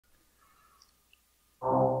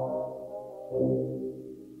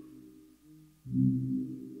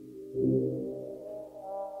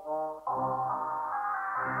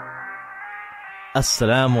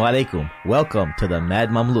Assalamu alaikum. Welcome to the Mad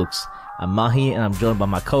Mamluks. I'm Mahi and I'm joined by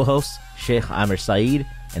my co-hosts, Sheikh Amir Saeed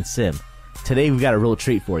and Sim. Today we've got a real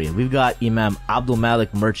treat for you. We've got Imam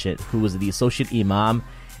Abdul-Malik Merchant, who was the Associate Imam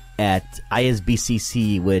at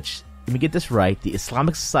ISBCC, which, let me get this right, the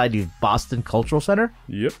Islamic Society of Boston Cultural Center?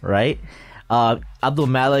 Yep. Right?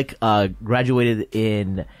 Abdul-Malik graduated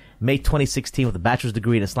in May 2016 with a bachelor's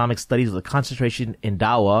degree in Islamic Studies with a concentration in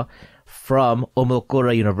Dawah from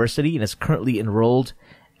al-Qura University, and is currently enrolled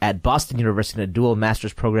at Boston University in a dual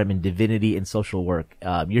master's program in Divinity and Social Work.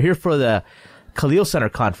 You're here for the Khalil Center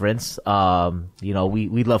conference. We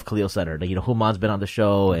love Khalil Center. Human's been on the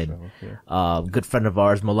show, and good friend of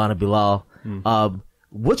ours, Maulana Bilal.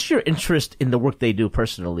 What's your interest in the work they do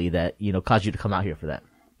personally that caused you to come out here for that?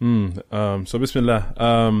 So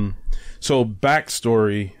Bismillah. So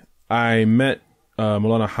backstory: I met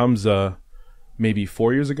Maulana Hamza maybe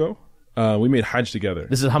 4 years ago. We made Hajj together.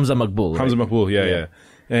 This is Hamza Maqbool. Hamza right? Maqbool, yeah.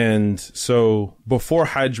 And so before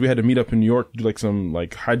Hajj, we had to meet up in New York, do some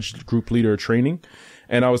Hajj group leader training.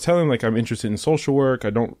 And I was telling him I'm interested in social work. I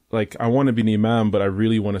want to be an imam, but I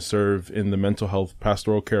really want to serve in the mental health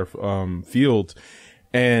pastoral care field.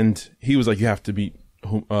 And he was like, you have to meet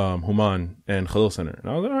Human and Khalil Center. And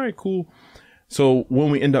I was like, all right, cool. So when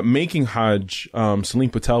we end up making Hajj, Salim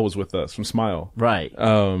Patel was with us from Smile. Right.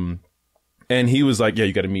 And he was like, yeah,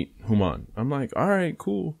 you got to meet Human. I'm like, all right,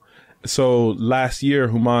 cool. So last year,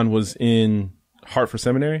 Human was in Hartford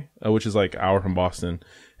Seminary, which is an hour from Boston.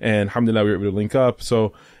 And alhamdulillah, we were able to link up.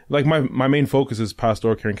 So my main focus is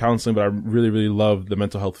pastoral care and counseling, but I really, really love the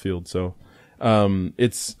mental health field. So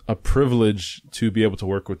it's a privilege to be able to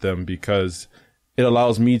work with them because it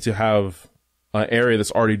allows me to have an area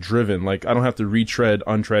that's already driven. I don't have to retread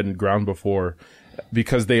untread ground before,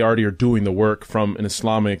 because they already are doing the work from an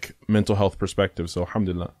Islamic mental health perspective. So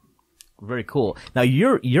alhamdulillah. Very cool. Now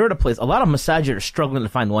you're at a place, a lot of masajid are struggling to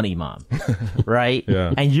find one imam, right?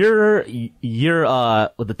 Yeah. And you're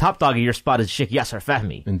the top dog of your spot is Sheikh Yasser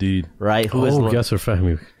Fahmy. Indeed. Right? Yasser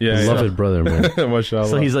Fahmy. Yeah. Love it, brother, man. MashaAllah.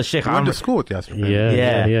 So he's a Sheikh I went Amr. to school with Yasser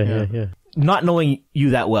Fahmy. Yeah. Not knowing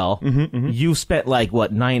you that well, you spent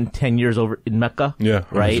 9-10 years over in Mecca. Yeah.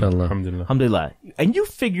 Right? Alhamdulillah. Alhamdulillah. And you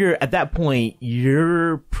figure at that point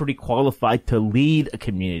you're pretty qualified to lead a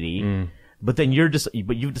community. But then you've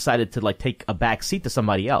decided to take a back seat to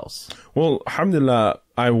somebody else. Well, alhamdulillah,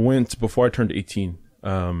 I went before I turned 18.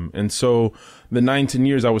 And so the 9-10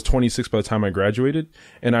 years, I was 26 by the time I graduated.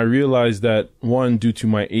 And I realized that, one, due to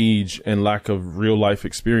my age and lack of real life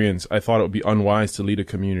experience, I thought it would be unwise to lead a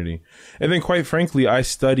community. And then quite frankly, I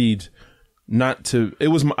studied I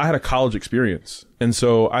had a college experience. And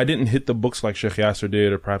so I didn't hit the books like Sheikh Yasser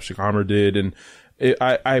did or perhaps Sheikh Amr did. And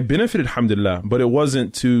I benefited, alhamdulillah, but it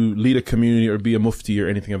wasn't to lead a community or be a mufti or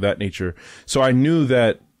anything of that nature. So I knew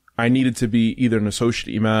that I needed to be either an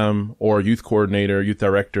associate imam or a youth coordinator, youth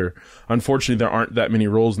director. Unfortunately, there aren't that many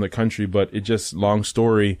roles in the country, but it just, long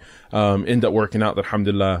story, ended up working out that,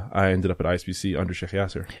 alhamdulillah, I ended up at ISBC under Sheikh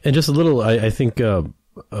Yasser. And just a little, I think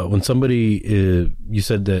when somebody, you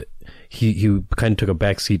said that he kind of took a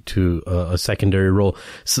backseat to a secondary role.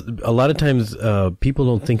 So a lot of times people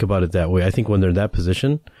don't think about it that way. I think when they're in that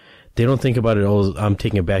position, they don't think about it, I'm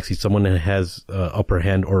taking a backseat. Someone that has upper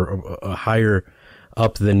hand or a higher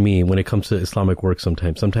up than me when it comes to Islamic work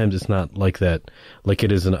sometimes. Sometimes it's not like that, like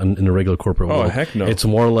it is in a regular corporate world. Oh, heck no. It's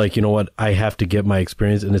more like, I have to get my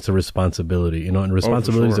experience, and it's a responsibility, and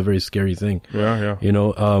responsibility is a very scary thing. Yeah.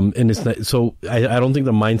 And it's not, so I don't think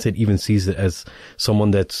the mindset even sees it as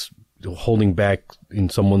someone that's holding back in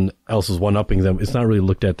someone else's one-upping them. It's not really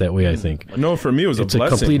looked at that way, I think. No, for me, it was a blessing.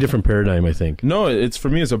 It's a completely different paradigm, I think. No, for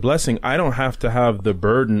me, it's a blessing. I don't have to have the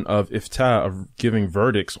burden of iftah, of giving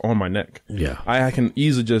verdicts on my neck. Yeah. I can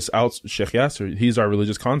easily just out Sheikh Yasser. He's our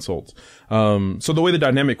religious consult. So the way the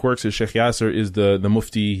dynamic works is Sheikh Yasser is the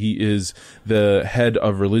mufti. He is the head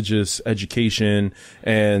of religious education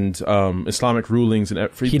and Islamic rulings. And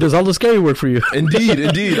he does all the scary work for you.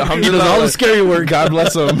 Indeed. He does all the scary work. God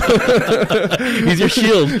bless him. He's your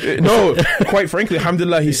shield. No, quite frankly,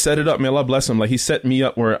 alhamdulillah, he set it up. May Allah bless him. He set me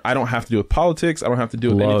up where I don't have to do with politics. I don't have to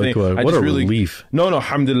do with anything. What a relief. No,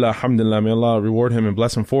 alhamdulillah. May Allah reward him and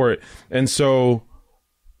bless him for it. And so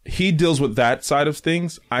he deals with that side of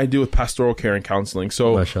things. I deal with pastoral care and counseling.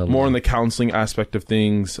 So MashaAllah. More on the counseling aspect of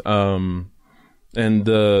things. And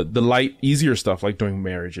the light, easier stuff like doing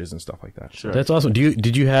marriages and stuff like that. Sure. That's awesome.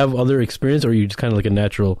 Did you have other experience, or are you just kind of like a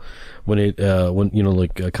natural when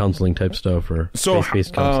counseling type stuff or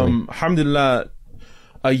faith-based counseling? Alhamdulillah,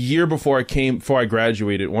 a year before I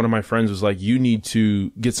graduated, one of my friends was like, you need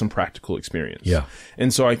to get some practical experience. Yeah.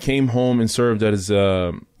 And so I came home and served as,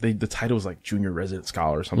 the title was like junior resident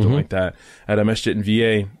scholar or something like that at a masjid in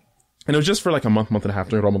VA. And it was just for like a month and a half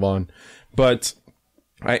during Ramadan. But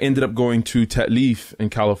I ended up going to Ta'leef in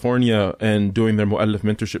California and doing their Mu'allif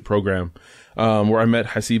mentorship program, where I met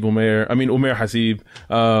Umair Hasib,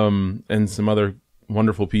 and some other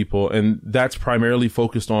wonderful people. And that's primarily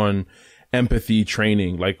focused on empathy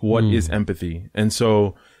training. Like, what is empathy? And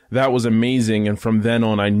so that was amazing. And from then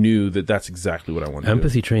on, I knew that that's exactly what I wanted to do.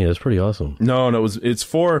 Empathy training, that's pretty awesome. No,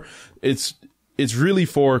 it's really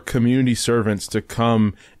for community servants to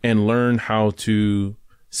come and learn how to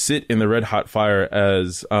sit in the red hot fire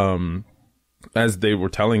as they were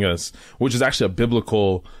telling us, which is actually a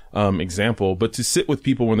biblical example, but to sit with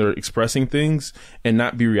people when they're expressing things and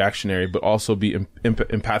not be reactionary, but also be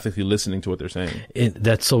empathically listening to what they're saying.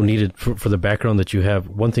 That's so needed for the background that you have.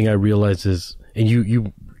 One thing I realized is, and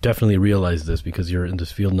you definitely realize this because you're in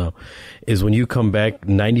this field now, is when you come back,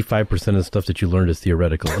 95% of the stuff that you learned is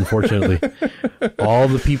theoretical. Unfortunately, all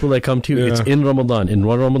the people that come to you, it's in Ramadan. In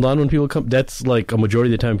Ramadan, when people come, that's like a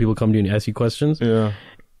majority of the time people come to you and ask you questions. Yeah.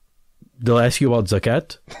 They'll ask you about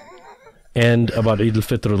zakat and about Eid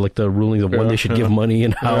al-Fitr, like the rulings of when they should give money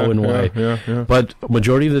and how and why. But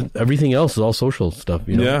majority of everything else is all social stuff.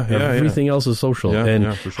 You know? Everything else is social.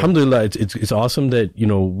 And for sure. alhamdulillah, it's awesome that, you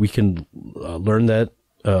know, we can learn that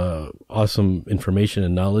awesome information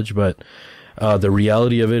and knowledge, but the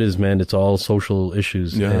reality of it is, man, it's all social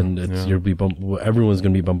issues, and it's everyone's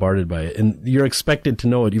going to be bombarded by it, and you're expected to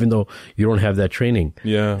know it, even though you don't have that training.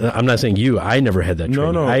 I'm not saying you. I never had that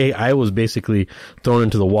training. No. I was basically thrown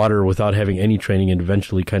into the water without having any training, and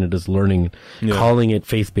eventually kind of just learning, calling it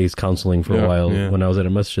faith-based counseling for a while when I was at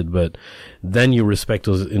a masjid. But then you respect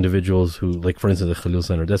those individuals who, like, for instance, the Khalil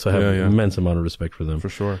Center. That's why I have an immense amount of respect for them. For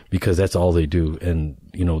sure. Because that's all they do. And,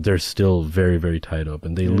 you know, they're still very, very tied up,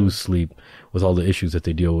 and they lose sleep with all the issues that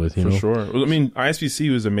they deal with, you know? For sure. Well, I mean,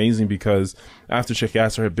 ISBCC was amazing because after Sheikh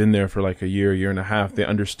Yasser had been there for like a year and a half, they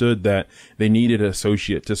understood that they needed an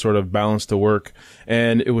associate to sort of balance the work.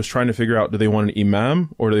 And it was trying to figure out, do they want an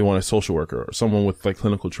imam or do they want a social worker or someone with like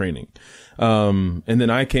clinical training? And then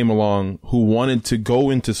I came along who wanted to go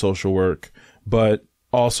into social work, but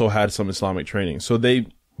also had some Islamic training. So they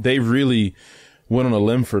really went on a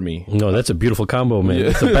limb for me. No, that's a beautiful combo, man.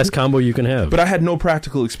 It's the best combo you can have. But I had no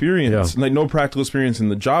practical experience, like no practical experience in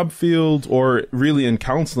the job field or really in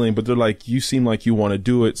counseling. But they're like, you seem like you want to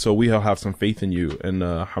do it, so we'll have some faith in you. And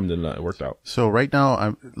alhamdulillah, it worked out. So right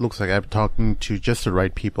now, it looks like I'm talking to just the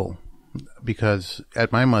right people, because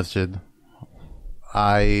at my masjid,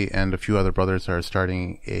 I and a few other brothers are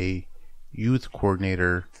starting a youth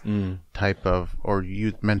coordinator type of, or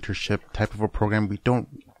youth mentorship type of a program. We don't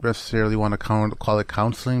necessarily want to call it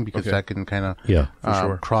counseling, because that can kind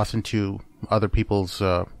of cross into other people's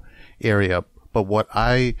area. But what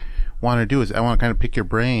I want to do is I want to kind of pick your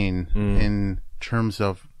brain in terms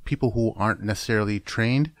of people who aren't necessarily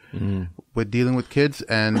trained with dealing with kids,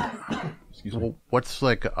 and what's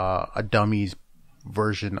like a dummy's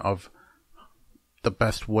version of the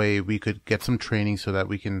best way we could get some training so that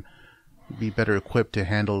we can be better equipped to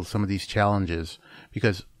handle some of these challenges.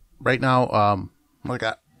 Because right now, like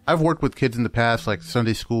I've worked with kids in the past, like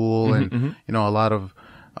Sunday school and, you know, a lot of,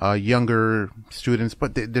 younger students,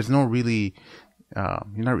 but there's no really, you're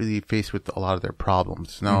not really faced with a lot of their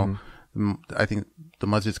problems. Now, I think the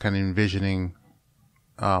masjid's kind of envisioning,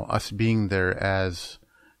 us being there as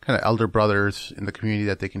kind of elder brothers in the community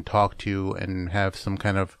that they can talk to and have some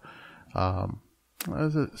kind of,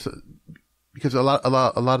 because a lot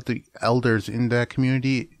of the elders in that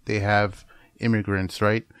community, they have immigrants,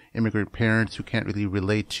 right? Immigrant parents who can't really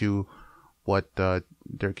relate to what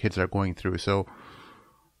their kids are going through. So,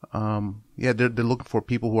 they're looking for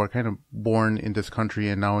people who are kind of born in this country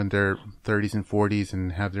and now in their 30s and 40s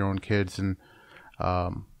and have their own kids, and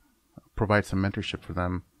provide some mentorship for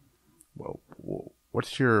them. Well,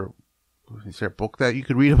 is there a book that you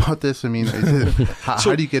could read about this? I mean,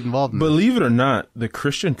 how do you get involved in this? Believe it or not, the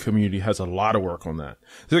Christian community has a lot of work on that.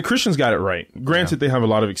 The Christians got it right. Granted, they have a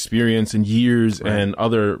lot of experience and years and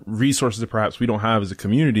other resources that perhaps we don't have as a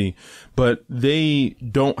community, but they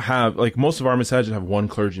don't have, like, most of our masajid have one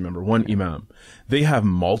clergy member, one imam. They have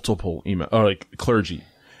multiple imam, or like clergy.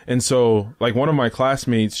 And so, like, one of my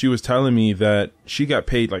classmates, she was telling me that she got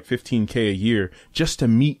paid like $15K a year just to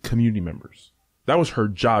meet community members. That was her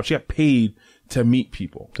job. She got paid to meet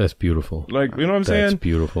people. That's beautiful. Like, you know what I'm saying? That's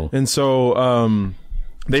beautiful. And so,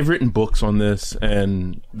 they've written books on this,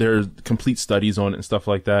 and there's complete studies on it and stuff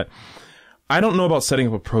like that. I don't know about setting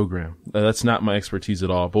up a program. That's not my expertise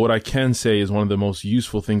at all. But what I can say is one of the most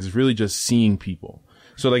useful things is really just seeing people.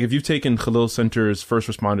 So like if you've taken Khalil Center's first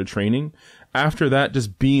responder training, after that,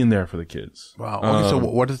 just being there for the kids. Wow. Okay, so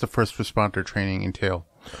what does the first responder training entail?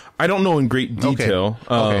 I don't know in great detail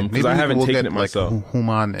because I haven't taken it myself. Like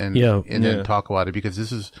Human and then talk about it, because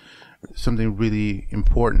this is something really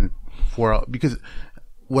important because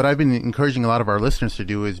what I've been encouraging a lot of our listeners to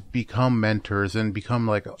do is become mentors and become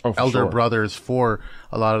like elder brothers for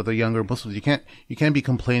a lot of the younger Muslims. You can't be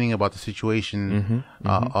complaining about the situation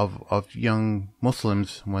of young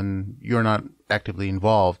Muslims when you're not actively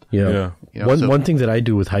involved. Yeah. You know, one thing that I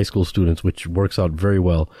do with high school students, which works out very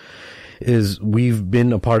well, is we've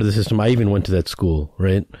been a part of the system. I even went to that school,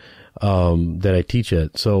 right? That I teach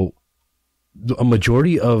at. So a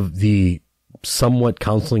majority of the somewhat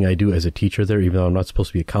counseling I do as a teacher there, even though I'm not supposed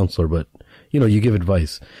to be a counselor, but you give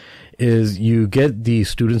advice, is you get the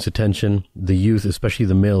students' attention, the youth, especially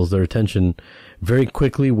the males, their attention very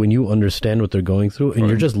quickly when you understand what they're going through, and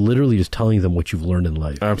you're just literally just telling them what you've learned in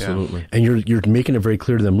life. Absolutely. And you're making it very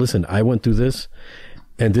clear to them, listen, I went through this,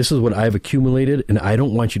 and this is what I've accumulated, and I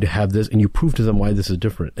don't want you to have this, and you prove to them why this is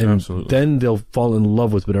different. And then they'll fall in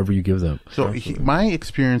love with whatever you give them. So my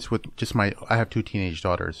experience with I have 2 teenage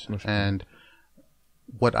daughters, and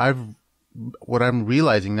what I'm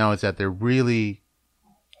realizing now is that they're really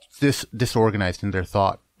disorganized in their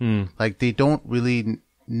thought. Like they don't really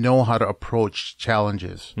know how to approach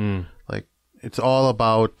challenges. Like it's all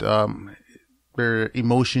about their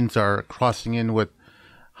emotions are crossing in with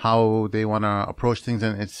how they want to approach things,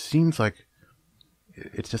 and it seems like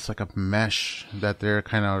it's just like a mesh that they're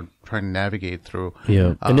kind of trying to navigate through.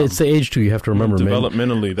 Yeah. And it's the age too. You have to remember,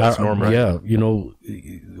 developmentally, that's normal. Yeah.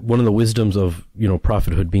 One of the wisdoms of,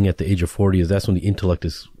 prophethood being at the age of 40 is that's when the intellect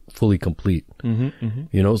is fully complete.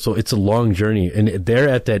 So it's a long journey, and they're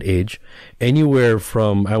at that age anywhere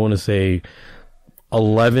from, I want to say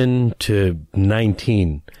 11 to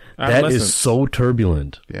 19. That is so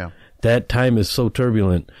turbulent. Yeah. That time is so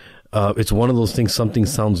turbulent. It's one of those things, something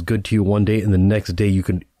sounds good to you one day, and the next day you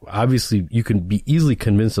can be easily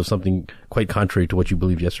convinced of something quite contrary to what you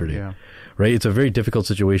believed yesterday. Yeah. Right? It's a very difficult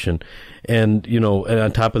situation. And, and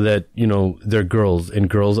on top of that, they're girls, and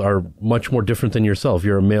girls are much more different than yourself.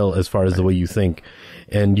 You're a male as far as the way you think,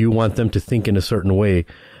 and you want them to think in a certain way.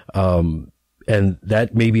 And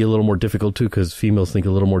that may be a little more difficult too, because females think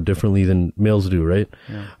a little more differently than males do, right?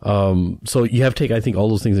 Yeah. So you have to take, I think, all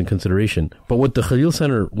those things in consideration. But what the Khalil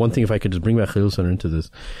Center, one thing, if I could just bring back Khalil Center into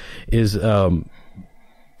this, is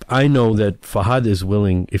I know that Fahad is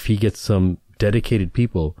willing, if he gets some dedicated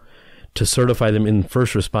people, to certify them in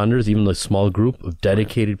first responders, even a small group of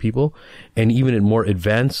dedicated people, and even in more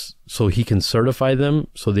advanced, so he can certify them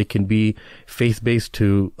so they can be faith-based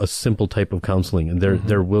to a simple type of counseling. And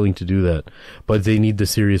they're willing to do that, but they need the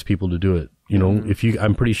serious people to do it.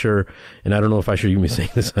 I'm pretty sure, and I don't know if I should even be saying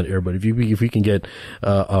this on air, but if we can get,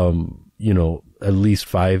 at least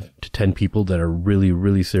 5 to 10 people that are really,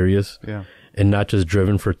 really serious. Yeah. And not just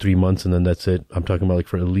driven for 3 months and then that's it. I'm talking about like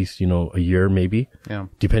for at least, a year maybe. Yeah.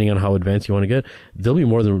 Depending on how advanced you want to get. They'll be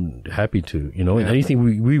more than happy to, and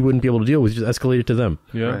anything we wouldn't be able to deal with, just escalate it to them.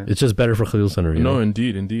 Yeah. Right. It's just better for Khalil Center. No,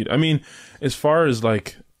 indeed. I mean, as far as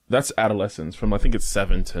like, that's adolescence from, I think it's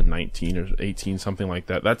 7 to 19 or 18, something like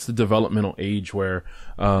that. That's the developmental age where,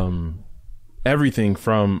 everything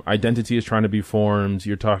from identity is trying to be formed.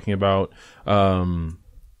 You're talking about,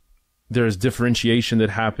 there's differentiation that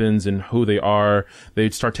happens in who they are. They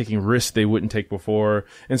start taking risks they wouldn't take before.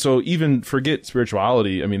 And so even forget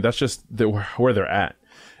spirituality. I mean, that's just where they're at.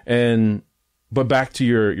 But back to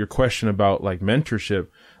your question about like mentorship,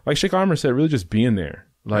 like Sheikh Amr said, really just being there,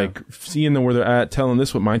 like seeing them where they're at, telling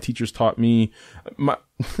this what my teachers taught me.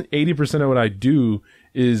 80% of what I do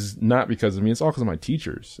is not because of me. It's all because of my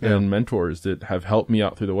teachers and mentors that have helped me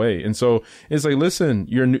out through the way. And so it's like, listen,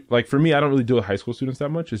 like for me, I don't really deal with high school students that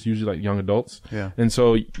much. It's usually like young adults. Yeah. And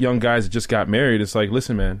so young guys that just got married, it's like,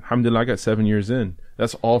 listen, man, alhamdulillah, I got 7 years in.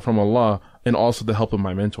 That's all from Allah and also the help of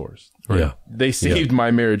my mentors. Right? Yeah. They saved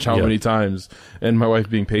my marriage how many times, and my wife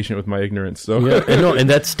being patient with my ignorance. So and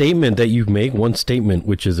that statement that you make, one statement,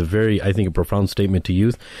 which is I think a profound statement to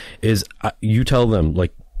youth, is you tell them,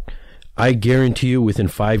 like, I guarantee you within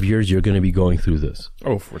 5 years, you're going to be going through this.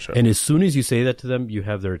 Oh, for sure. And as soon as you say that to them, you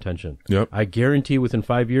have their attention. Yep. I guarantee you within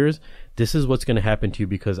 5 years, this is what's going to happen to you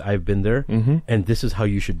because I've been there, and this is how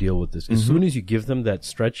you should deal with this. As soon as you give them that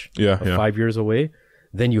stretch of 5 years away,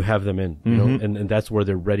 then you have them in, and that's where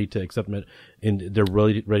they're ready to accept it, and they're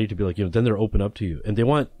ready to be like, then they're open up to you, and they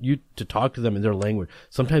want you to talk to them in their language.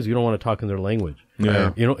 Sometimes you don't want to talk in their language,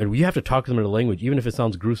 and we have to talk to them in their language, even if it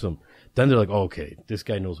sounds gruesome. then they're like, oh, okay, this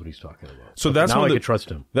guy knows what he's talking about. So that's now one I of can trust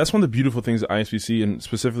him. That's one of the beautiful things at ISBC, and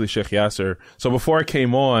specifically Sheikh Yasser. So before I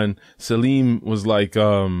came on, Salim was like,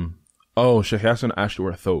 oh, Sheikh Yasser asked to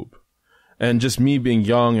wear a thobe. And just me being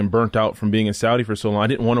young and burnt out from being in Saudi for so long, I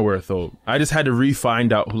didn't want to wear a thobe. I just had to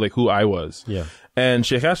re-find out who I was. Yeah. And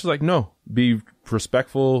Sheikh Yasser was like, no, be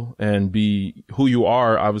respectful and be who you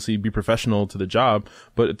are. Obviously, be professional to the job.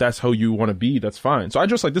 But if that's how you want to be, that's fine. So I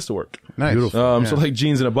dress like this to work. Nice. So like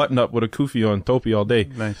jeans and a button up with a kufi on, topi all day.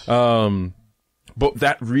 Nice. But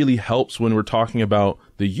that really helps when we're talking about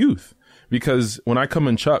the youth, because when I come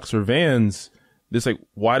in chucks or Vans, it's like,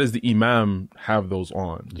 why does the imam have those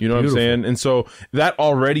on? You know what I'm saying? And so that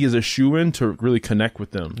already is a shoe-in to really connect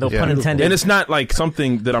with them. No pun intended. And it's not like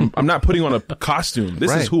something that I'm not putting on a costume.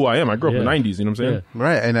 This is who I am. I grew up in the 90s. You know what I'm saying?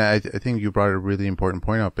 Right. And I think you brought a really important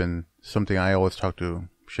point up, and something I always talk to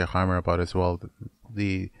Sheikh Amr about as well.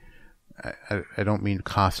 I don't mean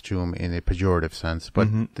costume in a pejorative sense, but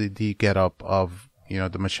the get up of,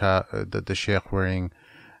 the sheikh wearing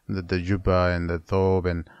the jubba and the thobe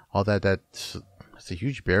and all that. It's a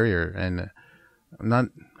huge barrier, and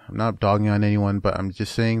I'm not dogging on anyone, but I'm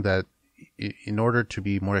just saying that in order to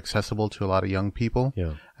be more accessible to a lot of young people,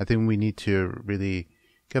 I think we need to really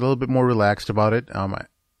get a little bit more relaxed about it. I'm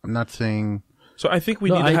not saying. So I think we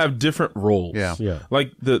need to have different roles. Yeah.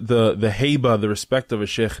 Like the haiba, the respect of a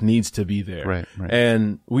sheikh needs to be there. Right.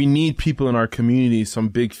 And we need people in our community, some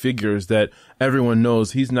big figures that everyone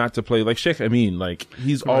knows he's not to play. Like Sheikh Amin, like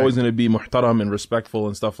he's always going to be muhtaram and respectful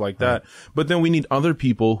and stuff like that. But then we need other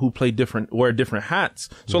people who wear different hats.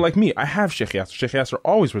 So like me, I have Sheikh Yasser. Sheikh Yasser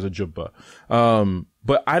always wears a jubba.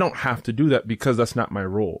 But I don't have to do that because that's not my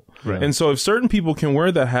role. Right. And so if certain people can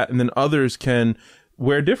wear that hat and then others can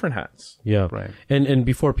wear different hats. Yeah. Right. And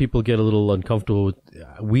before people get a little uncomfortable,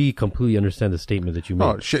 we completely understand the statement that you made.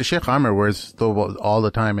 Oh, Sheikh Amr wears thobe all the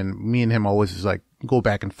time, and me and him always is like go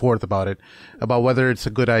back and forth about it, about whether it's a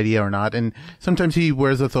good idea or not. And sometimes he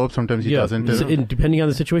wears a thobe, sometimes he doesn't. Depending on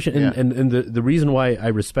the situation. And the reason why I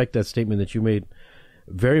respect that statement that you made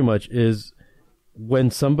very much is when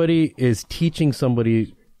somebody is teaching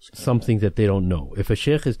somebody something that they don't know. If a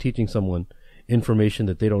sheikh is teaching someone information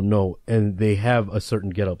that they don't know and they have a certain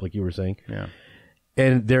get up, like you were saying,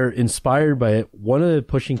 and they're inspired by it, one of the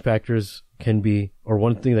pushing factors can be, or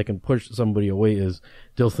one thing that can push somebody away is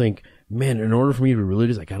they'll think, man, in order for me to be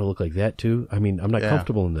religious, I gotta look like that too. I mean, I'm not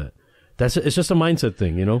comfortable in that. It's just a mindset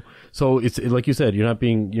thing, So it's like you said, you're not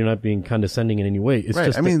being condescending in any way. It's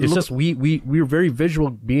just we're very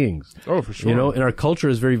visual beings. Oh, for sure. And our culture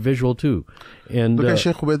is very visual too. And look at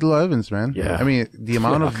Sheikh Ubaidullah Evans, man. Yeah. I mean, the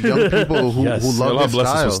amount of young people who love his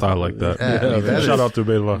style. Style like that. Shout out to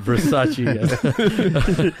Ubaidullah. Versace.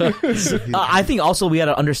 I think also we got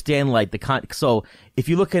to understand like so if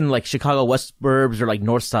you look in like Chicago West Burbs or like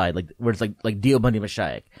North Side, like where it's like Deobandi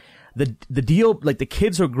Mashayikh. The deal, like the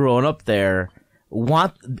kids who are growing up there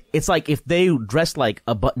it's like if they dress like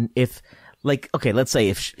a button, if like, okay, let's say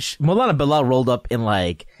if Maulana Bilal rolled up in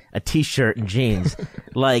like a t-shirt and jeans,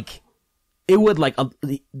 like it would like,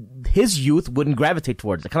 his youth wouldn't gravitate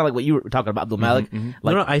towards it. Kind of like what you were talking about, Abdul-Malik.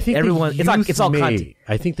 Like I think everyone, it's all content.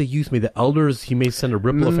 I think the youth the elders, he may send a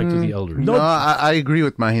ripple effect to the elders. No, I agree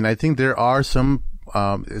with Mahin. I think there are some,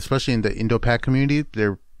 especially in the Indo-Pak community,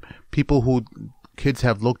 there are people who kids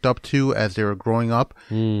have looked up to as they were growing up.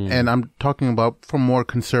 And I'm talking about from more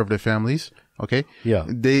conservative families. Okay. Yeah.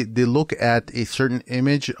 They look at a certain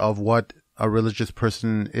image of what a religious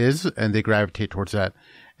person is and they gravitate towards that.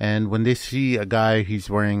 And when they see a guy, he's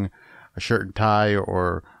wearing a shirt and tie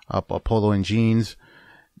or a polo and jeans,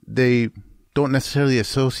 they don't necessarily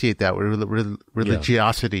associate that with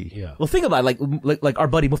religiosity. Yeah. Well, think about it, like our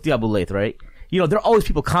buddy Mufti Abu Layth, right? There are always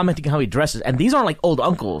people commenting how he dresses, and these aren't like old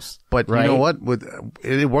uncles. But right? You know what?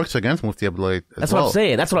 It works against Mufti Abdul-Malik as That's what I'm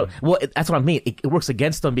saying. That's what I mean. It works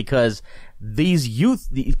against them because these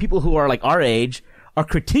people who are like our age, are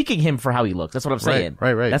critiquing him for how he looks. That's what I'm saying.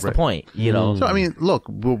 Right. That's the point. So I mean, look,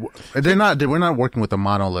 we're not working with a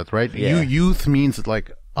monolith, right? Yeah. Youth means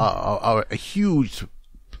like a huge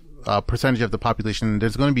percentage of the population.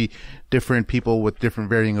 There's going to be different people with different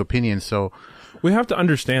varying opinions. So we have to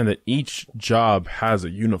understand that each job has a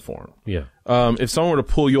uniform. Yeah. If someone were to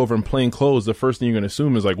pull you over in plain clothes, the first thing you're going to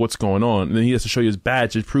assume is like, what's going on? And then he has to show you his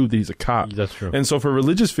badge to prove that he's a cop. That's true. And so for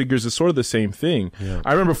religious figures, it's sort of the same thing. Yeah.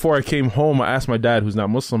 I remember before I came home, I asked my dad, who's not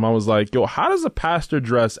Muslim, I was like, yo, how does a pastor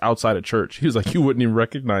dress outside of church? He was like, you wouldn't even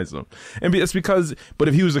recognize him. And it's because, but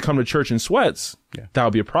if he was to come to church in sweats, that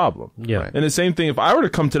would be a problem. Yeah. Right. And the same thing, if I were to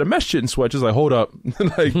come to the masjid in sweats, it's like, hold up.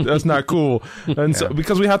 Like, that's not cool. And so,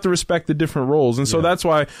 because we have to respect the different roles. And so that's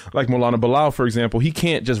why, like Maulana Bilal, for example, he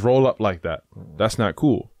can't just roll up like that. That's not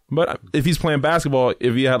cool. But if he's playing basketball,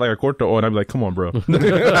 if he had like a corto on, I'd be like, come on, bro. Believe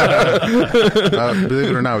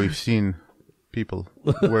it or not, we've seen people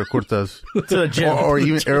wear kurtas To the gym. or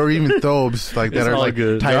even thobes like that It's are all like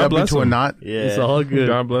good. tied God up bless into a them. knot. Yeah. It's all good.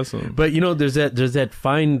 God bless him. But there's that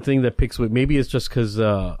fine thing that picks with. Maybe it's just because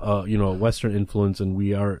Western influence, and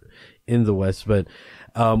we are in the West. But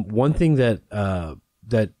one thing that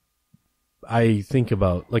I think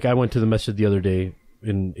about, like I went to the masjid the other day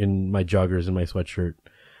in my joggers and my sweatshirt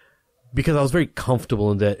because I was very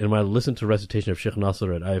comfortable in that. And when I listened to recitation of Sheikh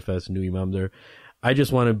Nasser at IFS, new Imam there, I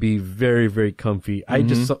just want to be very, very comfy.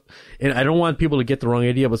 And I don't want people to get the wrong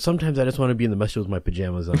idea, but sometimes I just want to be in the masjid with my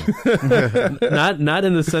pajamas on. not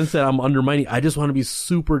in the sense that I'm undermining. I just want to be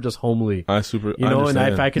super just homely. I and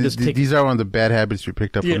understand. if I could just take These are one of the bad habits you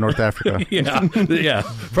picked up from North Africa. yeah,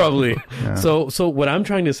 probably. Yeah. So what I'm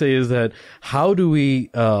trying to say is that how do we,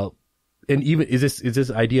 and even is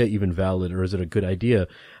this idea even valid, or is it a good idea?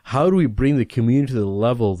 How do we bring the community to the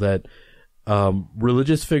level that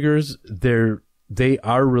religious figures they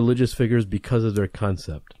are religious figures because of their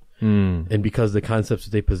concept and because of the concepts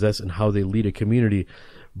that they possess and how they lead a community,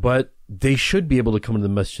 but they should be able to come to the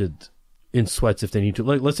masjid in sweats if they need to.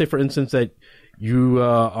 Like, let's say, for instance, that you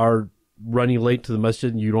are running late to the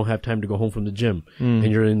masjid and you don't have time to go home from the gym,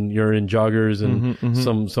 and you're in joggers and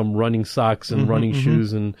some running socks and running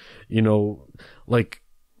shoes, and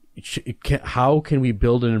how can we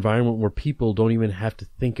build an environment where people don't even have to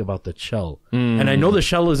think about the shell? And I know the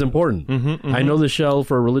shell is important. I know the shell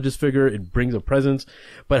for a religious figure, it brings a presence,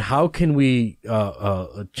 but how can we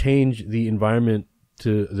change the environment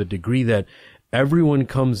to the degree that everyone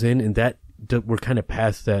comes in, and that we're kind of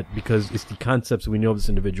past that, because it's the concepts we know of this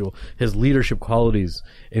individual, his leadership qualities,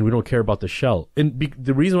 and we don't care about the shell. And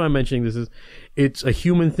the reason why I'm mentioning this is it's a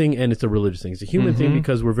human thing and it's a religious thing. It's a human thing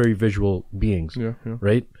because we're very visual beings,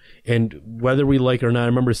 right? And whether we like it or not, I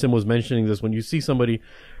remember Sim was mentioning this, when you see somebody,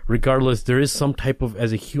 regardless, there is some type of,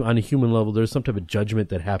 on a human level, there's some type of judgment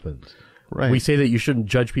that happens. Right. We say that you shouldn't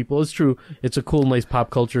judge people. It's true. It's a cool, nice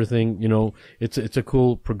pop culture thing. It's a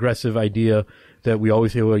cool progressive idea that we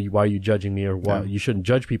always say, well, why are you judging me, or why you shouldn't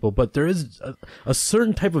judge people. But there is a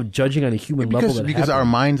certain type of judging on a human level because our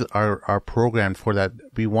minds are programmed for that.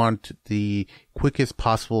 We want the quickest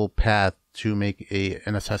possible path to make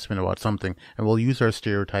an assessment about something, and we'll use our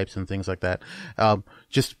stereotypes and things like that.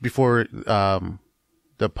 Just before the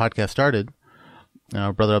podcast started,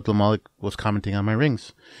 Brother Abdul-Malik was commenting on my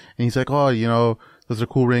rings, and he's like, "Oh, those are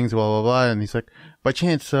cool rings, blah blah blah." And he's like, "By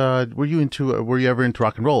chance, were you ever into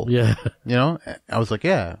rock and roll?" Yeah. I was like,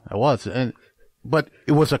 "Yeah, I was." But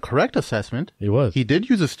it was a correct assessment. It was. He did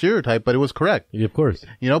use a stereotype, but it was correct. Yeah, of course.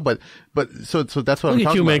 But so that's what Look I'm at you,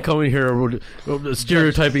 talking man, about. coming here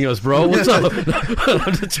stereotyping us, bro. What's up?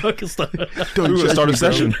 I'm just joking stuff. We're going to start a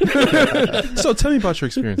session. So tell me about your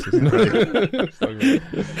experiences.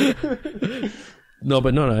 No,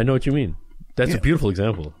 I know what you mean. That's a beautiful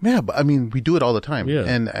example. Yeah, but I mean, we do it all the time. Yeah.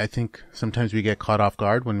 And I think sometimes we get caught off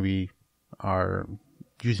guard when we are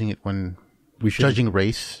using it when We should judging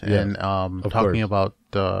race and course. talking about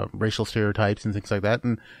racial stereotypes and things like that.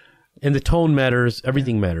 And the tone matters.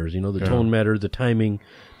 Everything matters. The tone matters, the timing,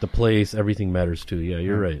 the place, everything matters too. Yeah,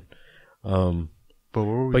 you're right.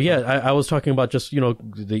 But yeah, I was talking about just,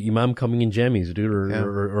 the imam coming in jammies, dude,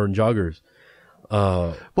 or in joggers.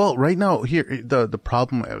 Well, right now here, the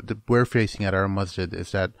problem that we're facing at our masjid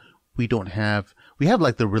is that we have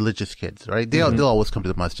like the religious kids, right? They'll always come to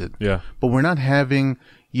the masjid. Yeah. But we're not having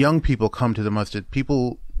young people come to the masjid,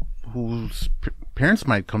 people whose parents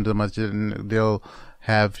might come to the masjid, and they'll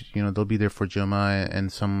be there for Jummah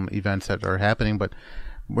and some events that are happening, but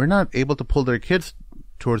we're not able to pull their kids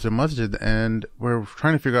towards the masjid, and we're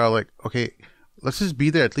trying to figure out, like, okay, let's just be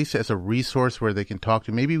there at least as a resource where they can talk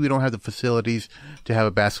to. Maybe we don't have the facilities to have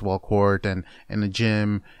a basketball court and a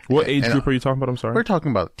gym. What age group are you talking about? I'm sorry. We're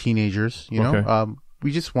talking about teenagers, Okay.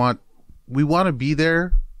 We want to be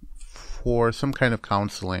there for some kind of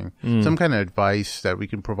counseling, some kind of advice that we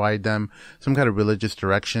can provide them, some kind of religious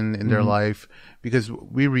direction in their life, because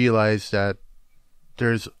we realize that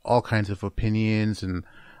there's all kinds of opinions and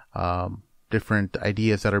different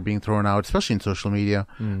ideas that are being thrown out, especially in social media.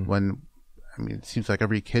 It seems like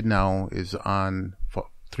every kid now is on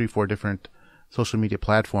 3-4 different social media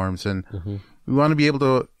platforms, and we want to be able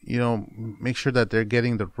to, make sure that they're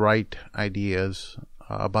getting the right ideas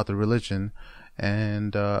about the religion,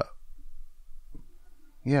 and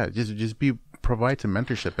provide some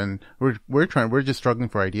mentorship. And we're just struggling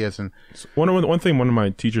for ideas. And one thing one of my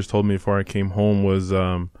teachers told me before I came home was,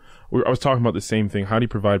 I was talking about the same thing. How do you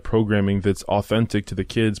provide programming that's authentic to the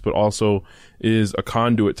kids, but also is a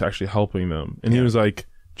conduit to actually helping them? And he was like,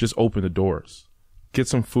 just open the doors. get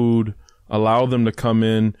some food, allow them to come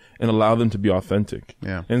in, and allow them to be authentic.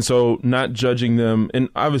 Yeah. And so not judging them. And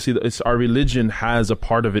obviously it's our religion has a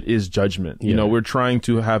part of it is judgment. You know, we're trying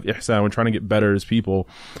to have ihsan. We're trying to get better as people.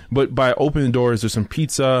 But by opening doors, there's some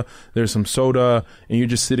pizza, there's some soda, and you're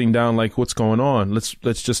just sitting down like, what's going on? Let's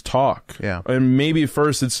just talk. Yeah. And maybe at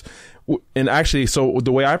first and actually, so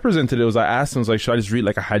the way I presented it was I asked him, I was like, should I just read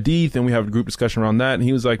like a hadith and we have a group discussion around that? And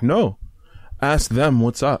he was like, no, ask them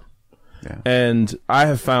what's up. Yeah. And I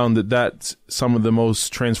have found that that's some of the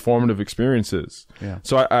most transformative experiences. Yeah.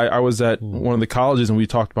 So I was at one of the colleges and we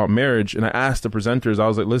talked about marriage, and I asked the presenters, I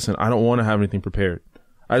was like, listen, I don't want to have anything prepared.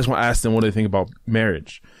 I just want to ask them what they think about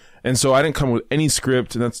marriage. And so I didn't come with any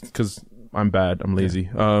script, and that's because I'm bad. I'm lazy.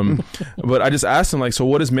 But I just asked them, like, so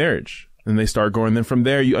what is marriage? And they start going. Then from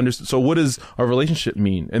there, you understand. So what does our relationship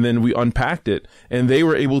mean? And then we unpacked it, and they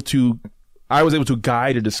were able to, I was able to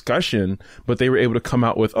guide a discussion, but they were able to come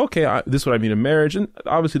out with, okay, this is what I mean in marriage. And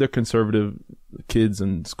obviously they're conservative kids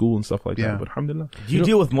in school and stuff like that. But alhamdulillah. Do you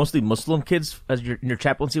deal with mostly Muslim kids as in your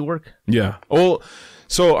chaplaincy work? Yeah. Well,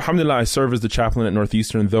 so alhamdulillah, I serve as the chaplain at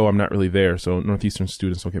Northeastern, though I'm not really there. So Northeastern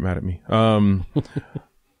students don't get mad at me.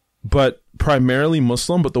 But primarily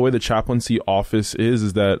Muslim, but the way the chaplaincy office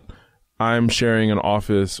is that I'm sharing an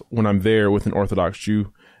office when I'm there with an Orthodox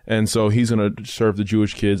Jew. And so he's going to serve the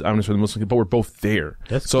Jewish kids. I'm going to serve the Muslim kids, but we're both there.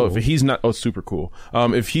 That's so cool. If he's not, super cool.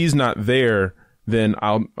 If he's not there, then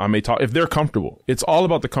I may talk, if they're comfortable. It's all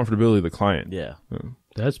about the comfortability of the client. Yeah.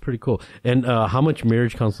 That's pretty cool. And how much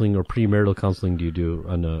marriage counseling or premarital counseling do you do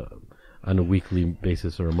on a weekly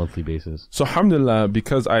basis or a monthly basis? So alhamdulillah,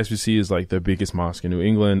 because ISBCC is like the biggest mosque in New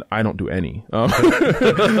England, I don't do any. No,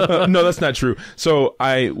 that's not true. So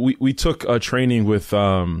we took a training with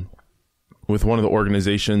one of the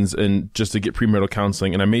organizations and just to get premarital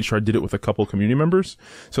counseling, and I made sure I did it with a couple of community members.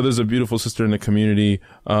 So there's a beautiful sister in the community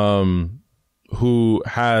who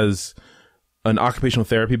has an occupational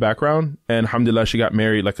therapy background, and alhamdulillah, she got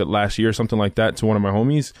married like last year or something like that to one of my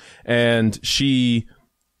homies, and she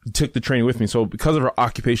took the training with me. So because of her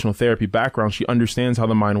occupational therapy background, she understands how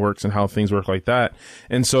the mind works and how things work like that.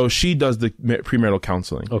 And so she does the premarital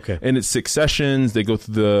counseling. Okay. And it's 6 sessions. They go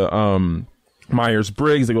through the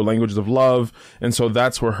Myers-Briggs, they go languages of love. And so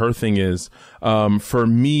that's where her thing is. For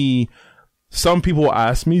me, some people will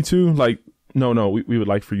ask me to, like, no, we would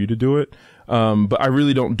like for you to do it. But I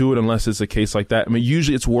really don't do it unless it's a case like that. I mean,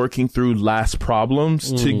 usually it's working through last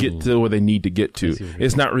problems to get to where they need to get to.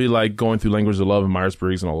 It's not really like going through languages of love and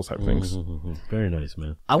Myers-Briggs and all those type of things. Very nice,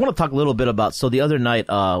 man. I want to talk a little bit about, so the other night,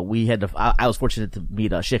 we had, I was fortunate to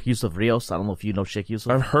meet Sheikh Yusuf Rios. I don't know if you know Sheikh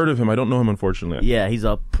Yusuf. I've heard of him. I don't know him, unfortunately. Yeah, he's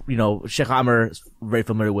Sheikh Amr is very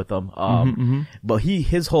familiar with him. But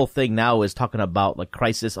his whole thing now is talking about like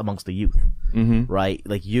crisis amongst the youth. Right?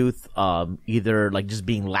 Like youth, either like just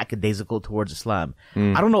being lackadaisical towards Islam.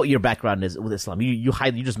 I don't know what your background is with Islam. You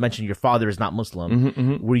just mentioned your father is not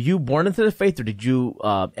Muslim. Were you born into the faith, or did you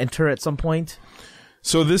enter at some point?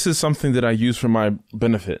 So this is something that I use for my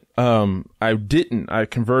benefit. I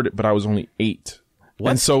converted, but I was only 8. What?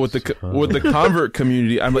 And so with the convert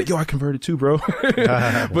community, I'm like, yo, I converted too, bro.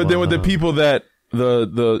 But then with the people that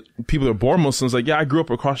the people that are born Muslims, like, yeah, I grew up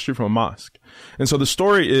across the street from a mosque. And so the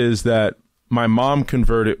story is that my mom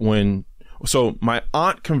converted so my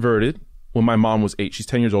aunt converted when my mom was 8. She's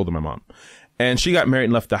 10 years older than my mom. And she got married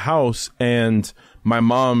and left the house. And my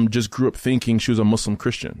mom just grew up thinking she was a Muslim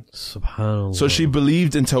Christian. SubhanAllah. So she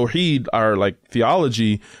believed in Tawheed, our like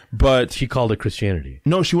theology, but she called it Christianity.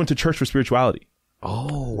 No, she went to church for spirituality.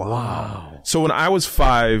 Oh, wow. So when I was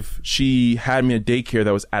 5, she had me at daycare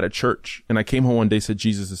that was at a church. And I came home one day, said,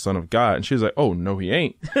 Jesus is the Son of God. And she was like, oh, no, he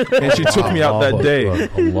ain't. And she took me out that day.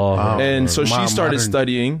 And so she started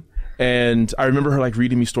studying. And I remember her like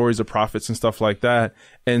reading me stories of prophets and stuff like that.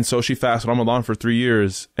 And so she fasted Ramadan for 3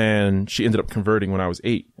 years, and she ended up converting when I was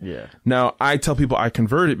 8. Yeah. Now I tell people I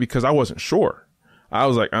converted because I wasn't sure. I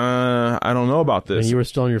was like, I don't know about this. And you were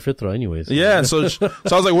still on your fitrah anyways. Yeah. So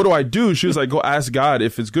I was like, what do I do? She was like, go ask God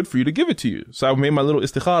if it's good for you to give it to you. So I made my little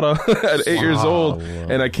istikhara at 8 years old.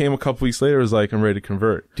 And I came a couple weeks later, was like, I'm ready to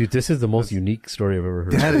convert. Dude, this is the most unique story I've ever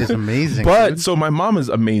heard. That is amazing. But so my mom is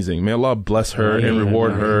amazing. May Allah bless her and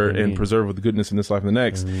reward her and preserve with goodness in this life and the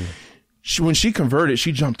next. When she converted,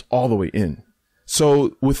 she jumped all the way in.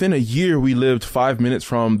 So within a year, we lived 5 minutes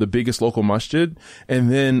from the biggest local masjid.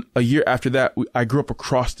 And then a year after that, I grew up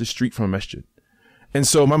across the street from a masjid. And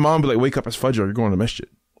so my mom would be like, wake up, it's Fajr, you're going to the masjid.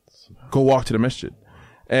 Go walk to the masjid.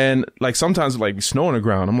 And like sometimes like be snow on the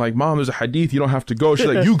ground. I'm like, Mom, there's a hadith, you don't have to go. She's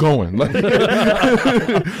like, you going. Like,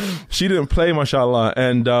 she didn't play, mashallah.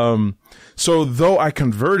 And so though I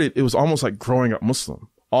converted, it was almost like growing up Muslim.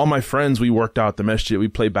 all my friends, we worked out at the masjid. We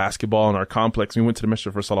played basketball in our complex. We went to the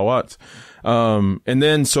masjid for salawats. And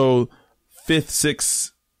then so 5th,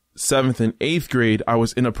 6th, 7th, and 8th grade, I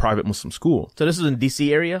was in a private Muslim school. So this is in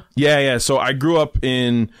DC area? Yeah. So I grew up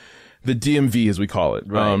in the DMV, as we call it.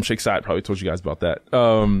 Right. Sheikh Saad probably told you guys about that.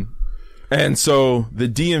 And so the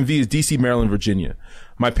DMV is DC, Maryland, Virginia.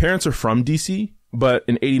 My parents are from DC, but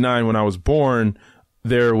in 89, when I was born,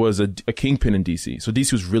 there was a kingpin in DC. So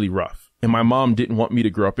DC was really rough. And my mom didn't want me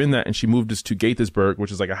to grow up in that. And she moved us to Gaithersburg,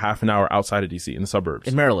 which is like a half an hour outside of DC in the suburbs.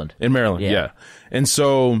 In Maryland. Yeah. And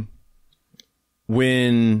so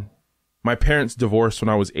when my parents divorced when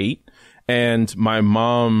I was 8, and my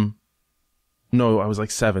mom, no, I was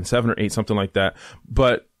like 7 or 8, something like that.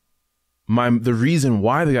 But the reason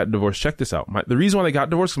why they got divorced, check this out. The reason why they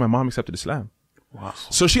got divorced is my mom accepted Islam. Wow.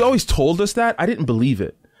 So she always told us that. I didn't believe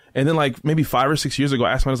it. And then like maybe 5 or 6 years ago,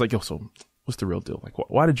 I asked my, I was like, yo, so what's the real deal? Like,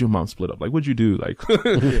 why did your mom split up? Like, what'd you do? Like,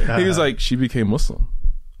 he was like, she became Muslim.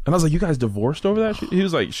 And I was like, you guys divorced over that? He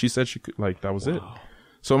was like, she said she could, like, that was it.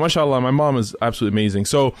 So mashallah, my mom is absolutely amazing.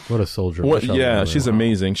 So what a soldier. Yeah, she's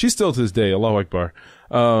amazing. She's still to this day, Allahu Akbar.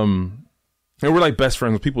 And we're like best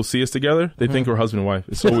friends. When people see us together, they think we're husband and wife.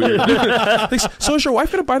 It's so weird. Like, so is your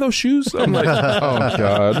wife gonna buy those shoes? I'm like, oh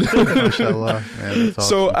God. Mashallah. Man, that's awesome.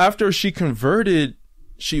 So after she converted,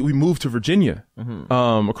 we moved to Virginia,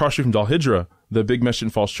 across the street from Dal Hijra, the big Masjid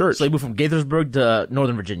in Falls Church. So you moved from Gaithersburg to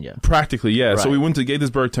Northern Virginia. Practically, yeah. Right. So we went to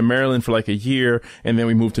Gaithersburg to Maryland for like a year, and then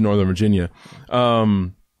we moved to Northern Virginia.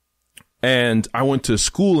 And I went to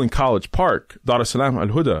school in College Park, Dar es Salaam Al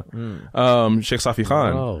Huda, Sheikh Safi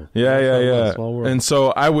Khan. Wow. Yeah. Small world. And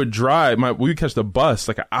so I would drive, we would catch the bus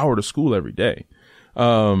like an hour to school every day.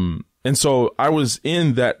 And so I was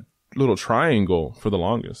in that little triangle for the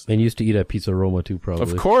longest. And you used to eat at Pizza Roma too, probably.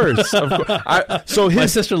 Of course. My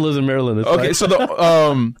sister lives in Maryland. That's Okay, right.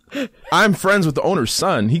 so I'm friends with the owner's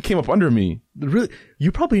son. He came up under me. Really,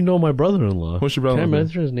 you probably know my brother-in-law. What's your brother-in-law? Can I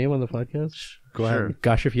mention his name on the podcast? Go ahead.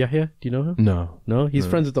 Kashif Yahya. Do you know him? No. He's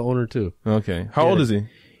friends with the owner too. Okay. How old is he?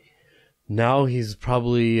 Now he's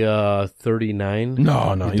probably 39.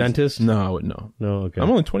 No. He's a dentist? No, I wouldn't know. No, okay. I'm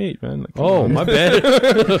only 28, man. Like, Oh, my bad.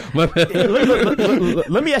 My bad.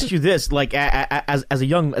 Let me ask you this: like, as a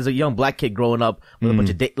young black kid growing up with a bunch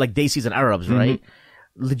of Desis and Arabs, right?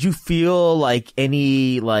 Did you feel like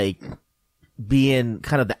any being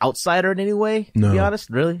kind of the outsider in any way? To be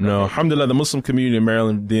honest, really? No. Alhamdulillah, the Muslim community in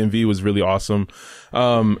Maryland, DMV, was really awesome.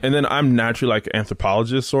 And then I'm naturally like an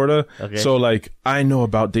anthropologist, sorta. Okay. So like I know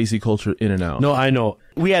about Desi culture in and out. No, I know.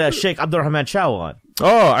 We had a Sheikh Abdul-Rahman Chow on.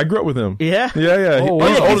 Oh, I grew up with him. Yeah? Yeah. Oh,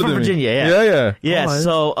 He's wow. older He's from than me. Virginia, yeah. Yeah. Yeah,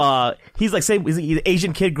 so he's like he's an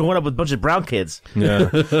Asian kid growing up with a bunch of brown kids.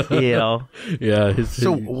 Yeah. You know? Yeah.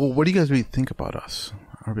 So, what do you guys really think about us?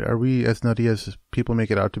 Are we as nutty as people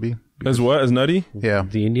make it out to be? As what? As nutty? Yeah.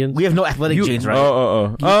 The Indians? We have no athletic genes,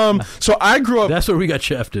 right? So I grew up. That's where we got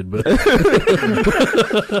shafted, but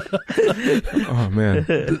Oh man.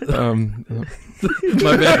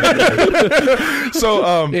 my bad.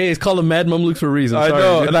 So Hey, it's called a Mad Mamluks for a reason. I Sorry.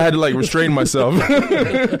 know, and I had to like restrain myself.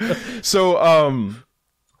 So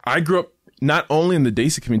I grew up not only in the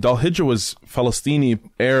Desi community. Dal Hijra was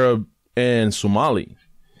Palestinian, Arab, and Somali.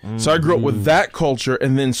 So I grew up with that culture,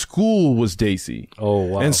 and then school was Desi. Oh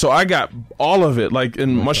wow! And so I got all of it. Like,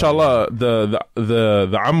 and mashallah, the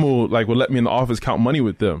ammu like would let me in the office count money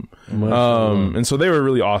with them. And so they were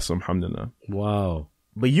really awesome. Alhamdulillah. Wow.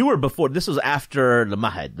 But you were before. This was after the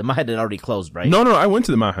Mahad. The Mahad had already closed, right? No, I went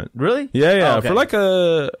to the Mahan. Really? Yeah. Oh, okay. For like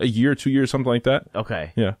a year, 2 years, something like that.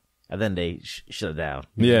 Okay. Yeah. And then they shut it down.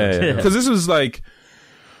 Yeah. Because this was like,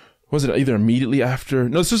 was it either immediately after?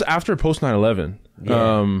 No, this was after post 9/11.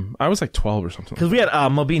 Yeah. I was like 12 or something. Because we had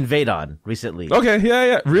Mobeen Vaid on recently. Okay,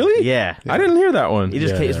 yeah. Really? Yeah. I didn't hear that one. It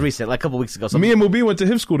just came, it's recent, like a couple weeks ago. Me and Mubin went to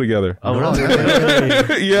hip school together. Oh, really?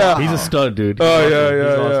 Yeah. He's a stud, dude. He's Oh, awesome. yeah.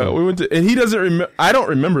 He's awesome. We went to, and he doesn't remember. I don't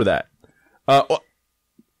remember that.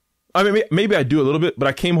 I mean, maybe I do a little bit, but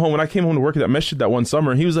when I came home to work at that masjid that one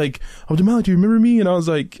summer, he was like, "Oh, Abdul-Malik, do you remember me?" And I was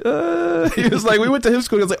like, He was like, we went to hip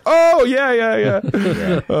school. He was like, "Oh, yeah."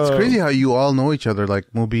 It's crazy how you all know each other, like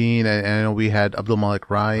Mubin, and I know we had Abdul-Malik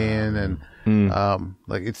Ryan, and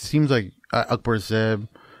like it seems like Akbar Zeb.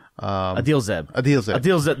 Adil Zeb. Adil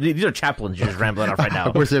Zeb. These are chaplains you're just rambling off right now.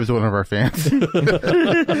 Akbar Zeb is one of our fans.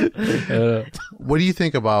 What do you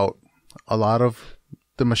think about a lot of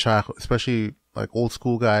the mashayikh, especially like old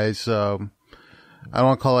school guys? I don't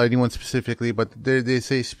want to call anyone specifically, but they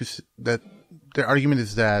say that their argument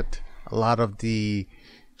is that a lot of the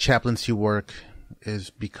chaplaincy work is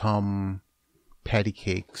become patty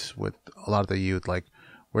cakes with a lot of the youth. Like,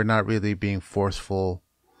 we're not really being forceful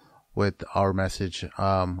with our message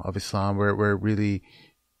of Islam. We're really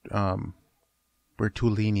we're too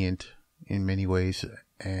lenient in many ways,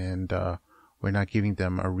 and we're not giving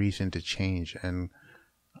them a reason to change and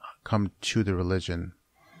come to the religion.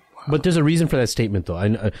 But there's a reason for that statement,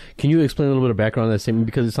 though. Can you explain a little bit of background on that statement?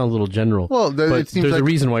 Because it sounds a little general. Well, but there's a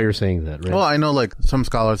reason why you're saying that, right? Well, I know, like, some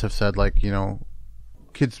scholars have said, like,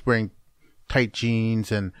 kids wearing tight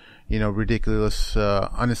jeans and, ridiculous,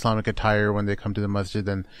 un-Islamic attire when they come to the masjid.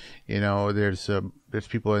 And, there's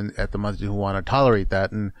people at the masjid who want to tolerate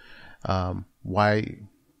that. And,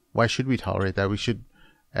 why should we tolerate that? We should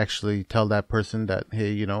actually tell that person that,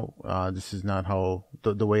 hey, this is not how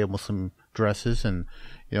the way a Muslim dresses. And,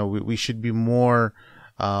 we should be more,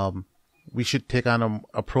 we should take on an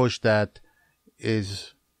approach that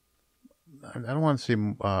is, I don't want to say,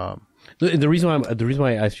 the reason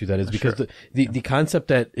why I asked you that is because the concept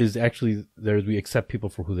that is actually there is we accept people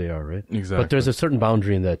for who they are, right? Exactly. But there's a certain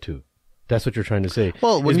boundary in that too. That's what you're trying to say.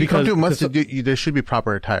 Well, when you come to a masjid, there should be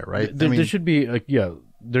proper attire, right? There should be,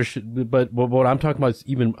 there should. But what I'm talking about is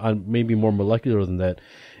even on maybe more molecular than that,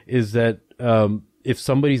 is that if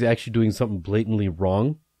somebody's actually doing something blatantly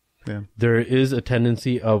wrong, there is a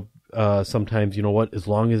tendency of sometimes, as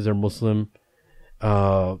long as they're Muslim,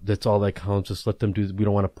 that's all that counts. Just let them do. We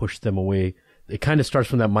don't want to push them away. It kind of starts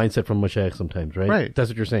from that mindset from mashayikh sometimes, right? Right. That's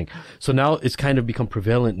what you're saying. So now it's kind of become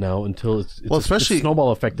prevalent now until it's especially a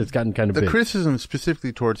snowball effect that's gotten kind of big. The criticism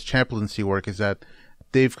specifically towards chaplaincy work is that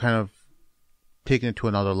they've kind of taken it to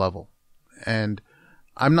another level. And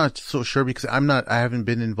I'm not so sure because I haven't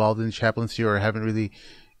been involved in chaplaincy or I haven't really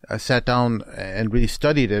sat down and really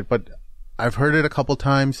studied it, but I've heard it a couple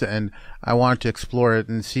times and I want to explore it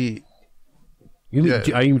and see.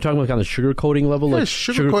 Are you talking about kind of sugarcoating level? Yeah, like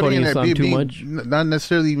sugarcoating Islam too much? Not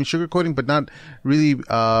necessarily even sugarcoating, but not really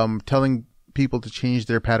telling people to change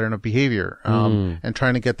their pattern of behavior and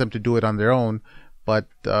trying to get them to do it on their own. But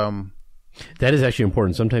that is actually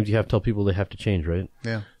important. Sometimes you have to tell people they have to change, right?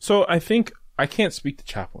 Yeah. So I think I can't speak to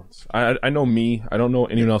chaplains. I know me. I don't know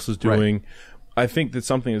what anyone else is doing. Right. I think that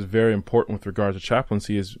something is very important with regards to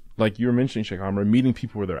chaplaincy is, like you were mentioning, Sheikh Amr, meeting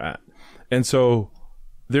people where they're at. And so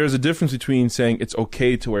there's a difference between saying it's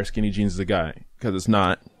okay to wear skinny jeans as a guy, because it's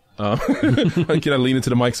not. Can I lean into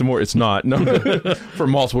the mic some more? It's not. No, for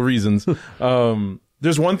multiple reasons.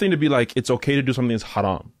 There's one thing to be like, it's okay to do something that's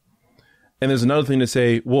haram. And there's another thing to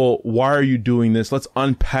say, well, why are you doing this? Let's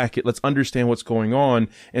unpack it. Let's understand what's going on.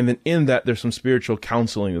 And then in that, there's some spiritual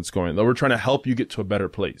counseling that's going on. We're trying to help you get to a better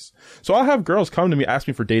place. So I'll have girls come to me, ask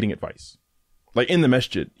me for dating advice. Like in the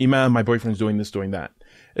masjid, Imam, my boyfriend's doing this, doing that.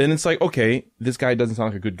 And it's like, okay, this guy doesn't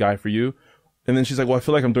sound like a good guy for you. And then she's like, well, I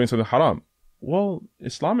feel like I'm doing something haram. Well,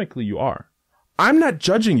 Islamically, you are. I'm not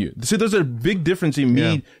judging you. See, there's a big difference in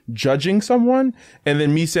me judging someone and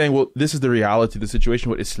then me saying, well, this is the reality of the situation,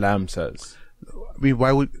 what Islam says. I mean,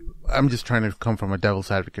 I'm just trying to come from a devil's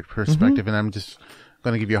advocate perspective, and I'm just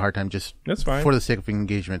going to give you a hard time That's fine. For the sake of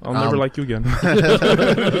engagement. I'll never like you again.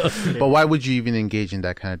 But why would you even engage in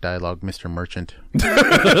that kind of dialogue, Mr. Merchant?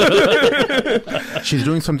 She's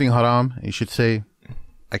doing something haram. You should say,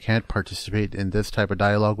 I can't participate in this type of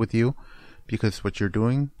dialogue with you because what you're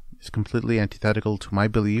doing is completely antithetical to my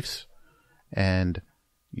beliefs, and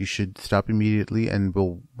you should stop immediately, and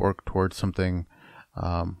we'll work towards something.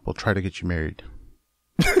 We'll try to get you married.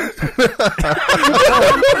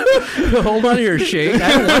 Hold on to your Sheikh.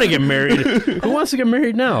 I don't want to get married. Who wants to get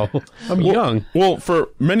married now? I'm young. Well, for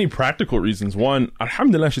many practical reasons. One,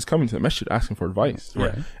 alhamdulillah, she's coming to the masjid asking for advice.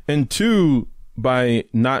 Right. And two, by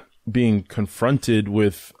not being confronted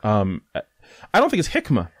with, I don't think it's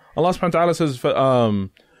hikmah. Allah subhanahu wa ta'ala says,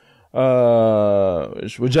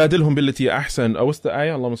 وجادلهم بالتي أحسن. what's the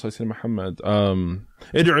ayah? اللهم صل على محمد.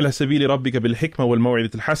 ادعو إلى سبيل ربك بالحكمة والموعظة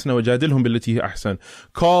الحسنة وجادلهم بالتي هي أحسن.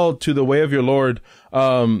 Call to the way of your Lord.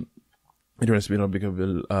 ادعو إلى سبيل ربك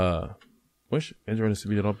ادعو إلى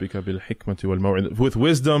سبيل ربك بالحكمة والموعظة, with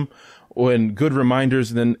wisdom and good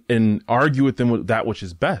reminders, and argue with them with that which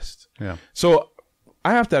is best. Yeah. So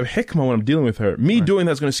I have to have hikmah when I'm dealing with her. Me doing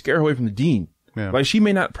that's going to scare her away from the deen. Yeah. Like she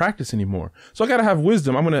may not practice anymore. So I got to have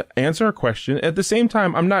wisdom. I'm going to answer her question. At the same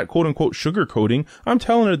time, I'm not quote unquote sugarcoating. I'm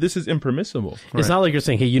telling her this is impermissible. It's not like you're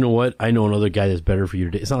saying, hey, you know what? I know another guy that's better for you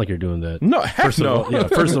today. It's not like you're doing that. No, heck first no. Of all,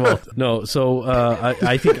 first of all, no. So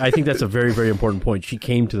I think that's a very, very important point. She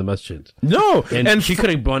came to the masjid. No. And she could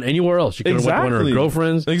have gone anywhere else. She could have went to one of her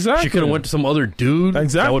girlfriends. Exactly. She could have went to some other dude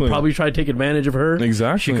that would probably try to take advantage of her.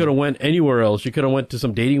 Exactly. She could have went anywhere else. She could have went to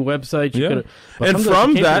some dating website. She could have, and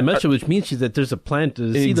from that, to the masjid, which means that there's a plan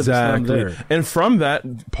to see the Islam there. And from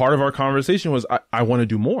that, part of our conversation was, I want to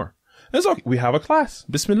do more. It's okay. We have a class.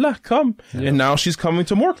 Bismillah, come. Yeah. And now she's coming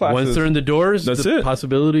to more classes. Once they're in the doors, the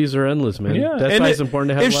possibilities are endless, man. Yeah. That's why it's important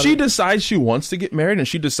to have if she decides she wants to get married and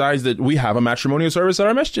she decides that we have a matrimonial service at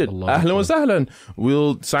our masjid, ahlan wa sahlan,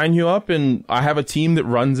 we'll sign you up, and I have a team that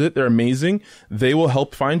runs it. They're amazing. They will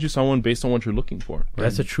help find you someone based on what you're looking for.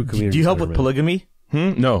 That's a true community. Do you help with polygamy?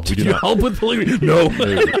 No, we do not. Help with polygamy? No.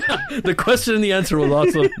 The question and the answer will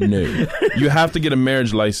also no. You have to get a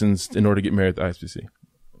marriage license in order to get married at the ISBCC.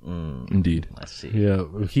 Indeed. I see. Yeah,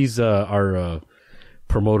 he's our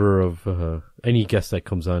promoter of any guest that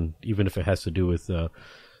comes on, even if it has to do with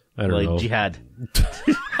I don't know, jihad.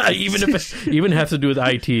 even have to do with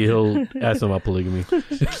IT, he'll ask them about polygamy.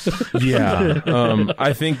 Yeah,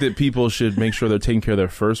 I think that people should make sure they're taking care of their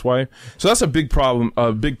first wife. So that's a big problem.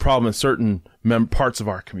 A big problem in certain parts of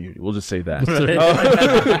our community. We'll just say that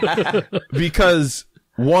because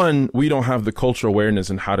one, we don't have the cultural awareness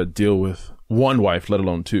in how to deal with one wife, let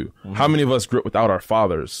alone two. Mm-hmm. How many of us grew up without our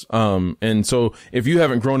fathers? And so if you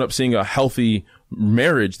haven't grown up seeing a healthy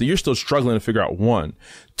marriage, then you're still struggling to figure out one.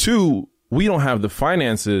 Two, we don't have the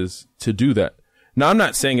finances to do that. Now, I'm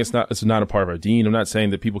not saying it's not a part of our deen. I'm not saying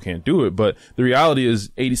that people can't do it, but the reality is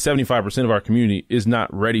 75% of our community is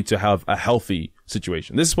not ready to have a healthy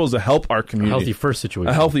situation. This is supposed to help our community. A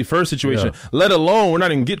healthy first situation. Yeah. Let alone, we're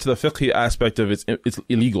not even get to the fiqh aspect of it's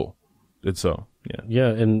illegal. It's so, yeah. Yeah,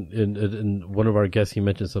 and one of our guests, he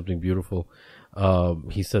mentioned something beautiful.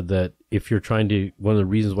 He said that one of the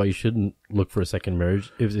reasons why you shouldn't look for a second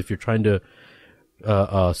marriage is if you're trying to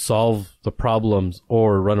solve the problems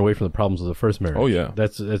or run away from the problems of the first marriage. Oh yeah,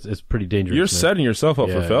 it's pretty dangerous. You're setting yourself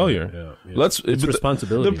up for failure. Yeah. It's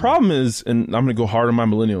responsibility. The problem is, and I'm gonna go hard on my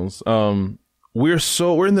millennials.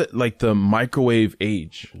 We're in the microwave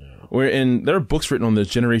age. Yeah. There are books written on the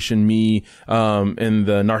Generation Me, and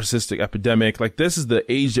the narcissistic epidemic. Like, this is the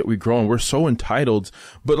age that we grow in. We're so entitled.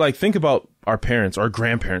 But like, think about our parents, our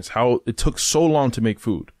grandparents, how it took so long to make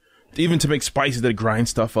food. Even to make spices that grind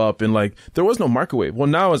stuff up, and like, there was no microwave. Well,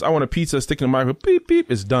 now I want a pizza, stick in the microwave, beep, beep,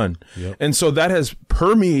 it's done. Yep. And so that has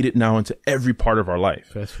permeated now into every part of our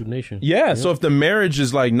life. Fast food nation. Yeah. Yep. So if the marriage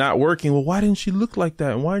is like not working, well, why didn't she look like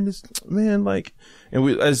that? And why didn't this man like, and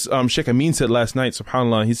we, as, Sheikh Amin said last night,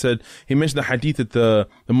 subhanAllah, he mentioned the hadith that the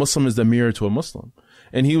Muslim is the mirror to a Muslim.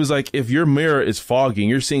 And he was like, if your mirror is foggy and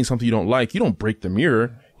you're seeing something you don't like, you don't break the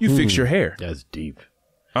mirror, you fix your hair. That's deep.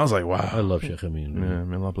 I was like, wow. I love Sheikh Amin. Yeah,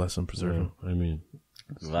 may Allah bless him, preserve him. I mean,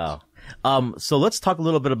 wow. So let's talk a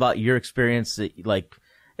little bit about your experience. Like,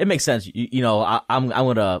 it makes sense. You know, I'm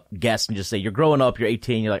gonna guess and just say you're growing up, you're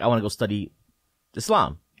 18, you're like, I want to go study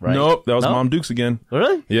Islam, right? Nope, that was Mom Dukes again.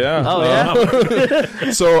 Really? Yeah. Oh,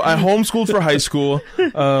 yeah. So I homeschooled for high school.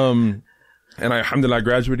 And alhamdulillah, I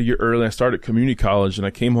graduated a year early. I started community college, and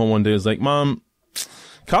I came home one day. I was like, Mom,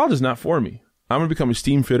 college is not for me. I'm going to become a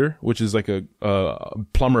steam fitter, which is like a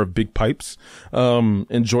plumber of big pipes,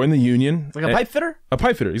 and join the union. Like a pipe fitter? A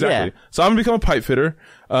pipe fitter, exactly. Yeah. So I'm going to become a pipe fitter,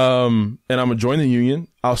 and I'm going to join the union.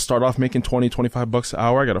 I'll start off making $20-25 an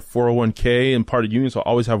hour. I got a 401k and part of the union, so I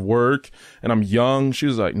always have work, and I'm young. She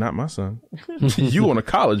was like, not my son. You want to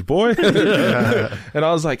college, boy. And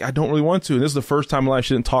I was like, I don't really want to. And this is the first time in life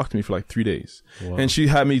she didn't talk to me for like 3 days. Wow. And she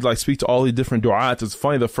had me like speak to all the different du'ats. It's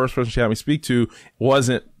funny, the first person she had me speak to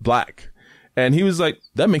wasn't black. And he was like,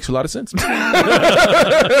 that makes a lot of sense. What,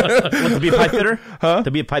 to be a pipe fitter? Huh?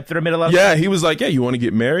 To be a pipe fitter made a lot of sense? Yeah, he was like, yeah, you want to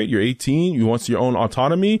get married? You're 18. You want your own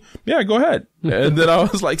autonomy? Yeah, go ahead. And then I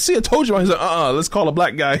was like, see, I told you. He's like, let's call a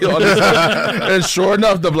black guy. And sure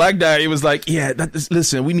enough, the black guy, he was like, yeah,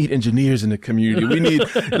 listen, we need engineers in the community. We need,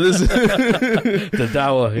 listen. The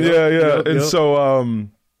dawah. Yeah. Yep, and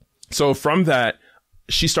so from that,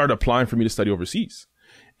 she started applying for me to study overseas.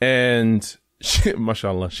 And she,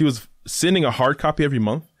 mashallah, she was sending a hard copy every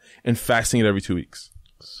month and fasting it every 2 weeks.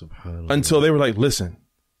 Until they were like, listen,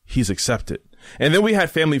 he's accepted. And then we had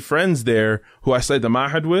family friends there who I studied the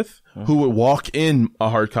mahad with, who would walk in a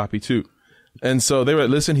hard copy too. And so they were like,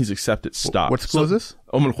 listen, he's accepted. Stop. What school is this?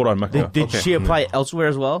 al-Qura in Mecca. Did she apply elsewhere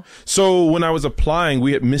as well? So when I was applying,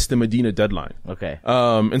 we had missed the Medina deadline. Okay.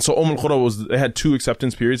 And so al-Qura they had 2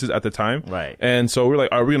 acceptance periods at the time. Right. And so we were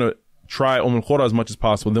like, are we going to try al-Qura as much as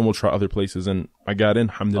possible, then we'll try other places. And I got in,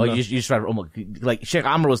 alhamdulillah. Oh, you just tried like Sheikh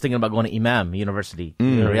Amr was thinking about going to Imam University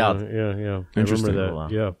in Riyadh. Yeah. Interesting. I remember that. Wow.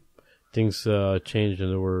 Yeah. Things changed,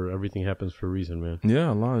 and everything happens for a reason, man. Yeah,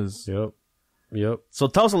 Allah is. Yep. So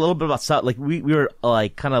tell us a little bit about Saudi. Like we were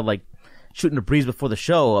like kind of like shooting the breeze before the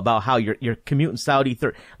show about how your commute in Saudi.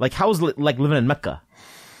 Like how was it like living in Mecca?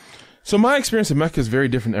 So my experience in Mecca is very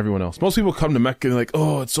different than everyone else. Most people come to Mecca and they're like,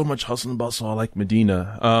 oh, it's so much hustle and bustle. I like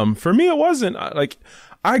Medina. For me, it wasn't.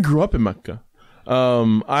 I grew up in Mecca.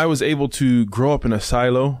 I was able to grow up in a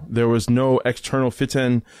silo. There was no external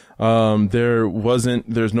fitan.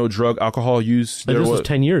 There's no drug, alcohol use. This was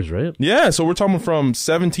 10 years, right? Yeah. So we're talking from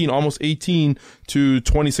 17, almost 18 to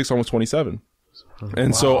 26, almost 27.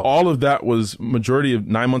 And so all of that was majority of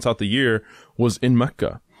 9 months out the year was in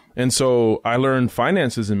Mecca. And so I learned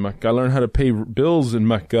finances in Mecca. I learned how to pay bills in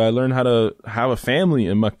Mecca. I learned how to have a family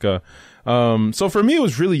in Mecca. So for me, it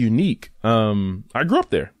was really unique. I grew up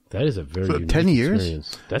there. That is a very unique 10 years?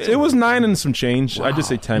 experience. It was 9 and some change. I just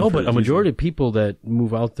say 10. No, but a majority of people that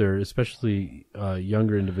move out there, especially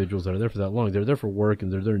younger individuals that are there for that long, they're there for work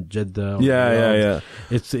and they're there in Jeddah. Yeah.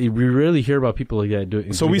 We rarely hear about people like that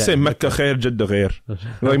doing. So we say Mecca khair, Jeddah ghair.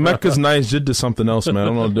 Like Mecca's nice, Jeddah something else, man. I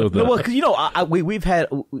don't know what to do with that. No, well, because we've had,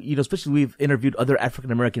 especially we've interviewed other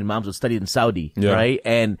African American imams who studied in Saudi, right?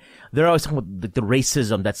 And they're always talking about the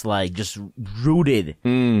racism that's like just rooted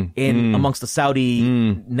in amongst the Saudi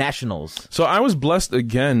nationals. So I was blessed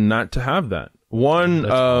again not to have that. One,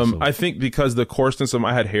 awesome. I think because the coarseness of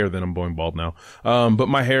I had hair then, I'm going bald now. But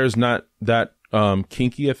my hair is not that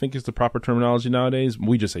kinky, I think is the proper terminology nowadays.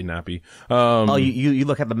 We just say nappy. You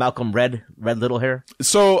look at the Malcolm red little hair.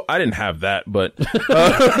 So I didn't have that, but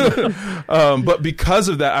but because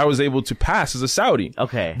of that, I was able to pass as a Saudi.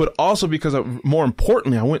 Okay. But also because more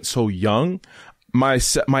importantly, I went so young. My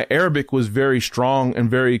Arabic was very strong and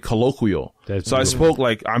very colloquial. So I spoke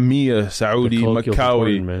like Amia, Saudi,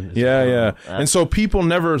 Maccawi. Yeah. And so people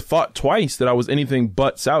never thought twice that I was anything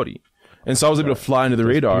but Saudi. And so I was able to fly under the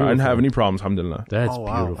radar. Beautiful. I didn't have any problems, alhamdulillah. That's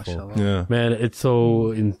wow, beautiful. mashallah. Yeah. Man, it's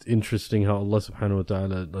so interesting how Allah subhanahu wa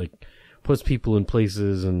ta'ala like puts people in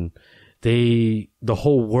places and the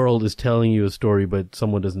whole world is telling you a story, but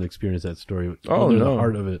someone doesn't experience that story. Oh, they're no. the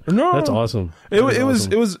heart of it. No. That's awesome. It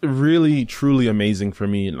was really, truly amazing for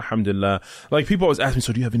me, alhamdulillah. Like, people always ask me,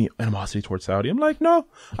 so do you have any animosity towards Saudi? I'm like, no,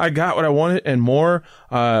 I got what I wanted and more.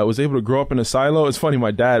 I was able to grow up in a silo. It's funny,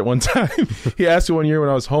 my dad, one time, he asked me one year when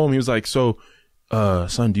I was home, he was like, so,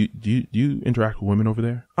 son, do you interact with women over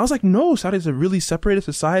there? I was like, no, Saudi's a really separated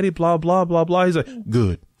society, blah, blah, blah, blah. He's like,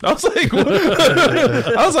 good. I was like, what?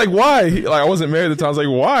 I was like, why? I wasn't married at the time. I was like,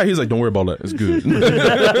 why? He's like, don't worry about that. It's good.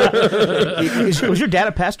 Was your dad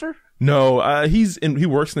a pastor? No, he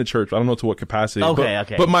works in the church. I don't know to what capacity.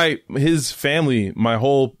 Okay. But his family, my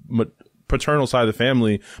whole paternal side of the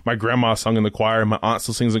family, my grandma sung in the choir, my aunt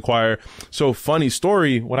still sings in the choir. So funny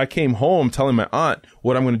story, when I came home telling my aunt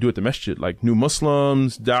what I'm going to do at the masjid, like new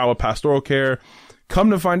Muslims, dawah, pastoral care. Come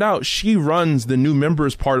to find out, she runs the new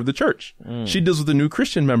members part of the church. She deals with the new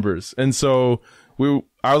Christian members. And so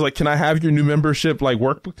I was like, can I have your new membership like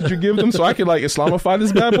workbook that you give them so I can like Islamify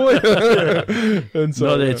this bad boy? And so,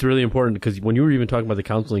 no, it's really important because when you were even talking about the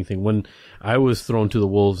counseling thing, when I was thrown to the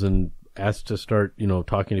wolves and asked to start,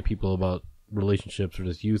 talking to people about relationships or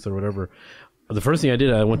just youth or whatever, the first thing I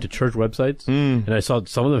did, I went to church websites and I saw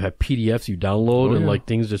some of them have PDFs you download and like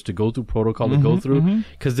things just to go through, protocol to go through,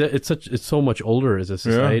 because it's so much older as a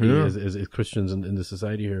society, as Christians in the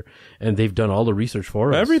society here, and they've done all the research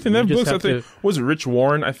for us. Everything. They have books. I think was it Rich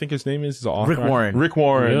Warren? I think his name is Rick Warren. Rick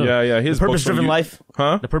Warren. Yeah. His Purpose-Driven Life.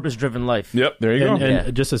 Huh? The Purpose-Driven Life. Yep. There you go.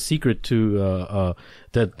 And just a secret to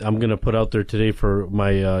that I'm gonna put out there today for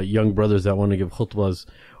my young brothers that want to give khutbas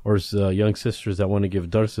or young sisters that want to give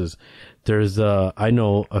darses. There's I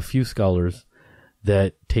know a few scholars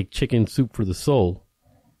that take Chicken Soup for the Soul,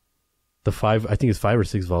 I think it's 5 or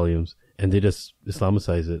 6 volumes, and they just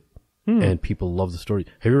Islamicize it. And people love the story.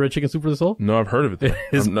 Have you read Chicken Soup for the Soul? No, I've heard of it.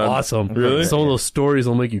 It's awesome. Really? Some of those stories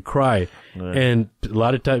will make you cry. Right. And a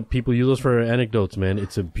lot of time people use those for anecdotes, man.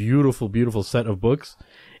 It's a beautiful, beautiful set of books.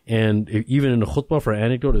 And even in a khutbah for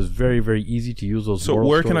anecdote, it's very, very easy to use those. So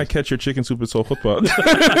where can I catch your Chicken Soup and Soul khutbah?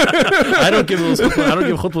 I don't give those khutbahs. I don't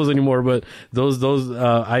give khutbahs anymore, but those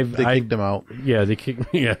they kicked them out. Yeah, they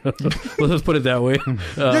kicked me. Yeah. Let's put it that way.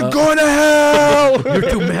 You're going to hell! You're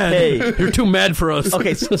too mad. Hey. You're too mad for us.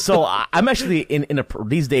 Okay, so I'm actually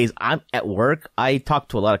these days, I'm at work. I talk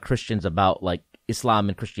to a lot of Christians about like Islam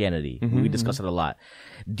and Christianity. We discuss it a lot.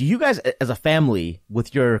 Do you guys, as a family,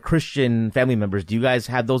 with your Christian family members, do you guys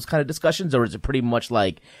have those kind of discussions, or is it pretty much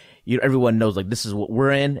like, everyone knows like this is what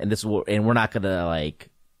we're in, and we're not gonna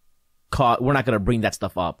we're not gonna bring that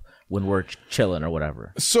stuff up when we're chilling or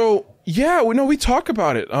whatever? So yeah, we talk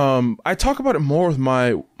about it. I talk about it more with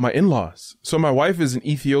my in-laws. So my wife is an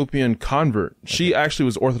Ethiopian convert. She actually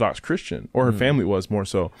was Orthodox Christian, or her family was more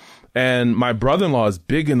so. And my brother-in-law is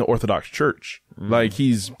big in the Orthodox Church. Like,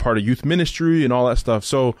 he's part of youth ministry and all that stuff.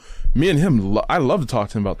 So me and him, I love to talk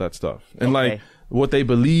to him about that stuff. And like what they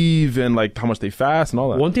believe and like how much they fast and all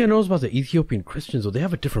that. One thing I know about the Ethiopian Christians, though, they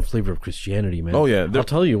have a different flavor of Christianity, man. Oh yeah. I'll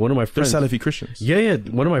tell you, one of my friends. They're Salafi Christians. Yeah.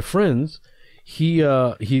 One of my friends, He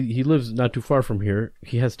lives not too far from here.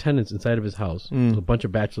 He has tenants inside of his house. There's a bunch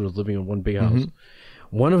of bachelors living in one big house.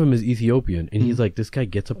 One of them is Ethiopian, and he's like, this guy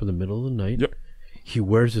gets up in the middle of the night. Yep. He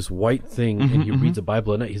wears this white thing, and he reads the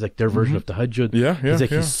Bible at night. He's like their version of Tahajjud. He's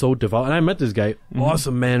like, he's so devout. And I met this guy.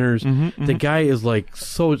 Awesome manners. The guy is like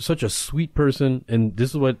such a sweet person. And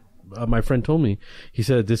this is what my friend told me. He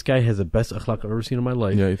said, this guy has the best akhlaq I've ever seen in my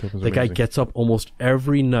life. Yeah, the guy gets up almost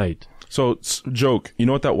every night. So, joke. You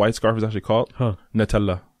know what that white scarf is actually called?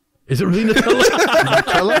 Nutella. Is it really Nutella?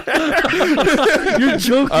 Nutella? You're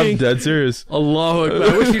joking. I'm dead serious. Allahu Akbar.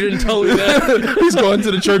 I wish you didn't tell me that. He's going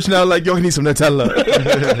to the church now like, yo, he needs some Nutella.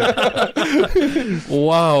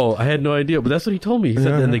 Wow. I had no idea. But that's what he told me. He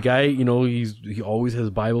said, and the guy, you know, he always has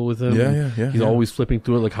Bible with him. He's always flipping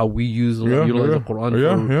through it, like how we utilize the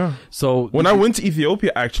Quran. So when I went to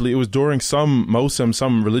Ethiopia, actually, it was during some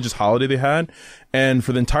religious holiday they had. And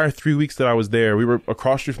for the entire 3 weeks that I was there, we were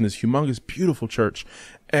across street from this humongous, beautiful church.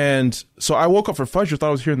 And so I woke up for Fajr, thought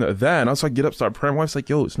I was hearing the adhan. I was like, get up, start praying. My wife's like,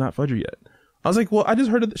 yo, it's not Fajr yet. I was like, well, I just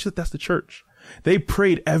heard that that's the church. They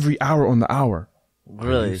prayed every hour on the hour.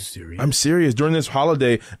 Really? I'm serious. During this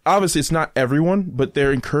holiday, obviously it's not everyone, but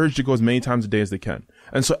they're encouraged to go as many times a day as they can.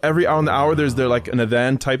 And so every hour on the hour, there's like an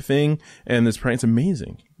adhan type thing, and this praying. It's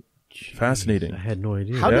amazing. Jeez, fascinating. I had no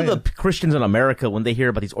idea. How do the Christians in America, when they hear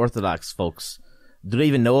about these Orthodox folks, do they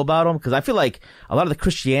even know about them? Because I feel like a lot of the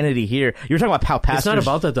Christianity here, you were talking about how pastors... It's not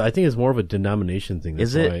about that, though. I think it's more of a denomination thing.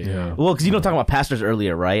 Is it? Yeah. Well, because you know, talking about pastors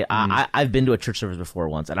earlier, right? I've been to a church service before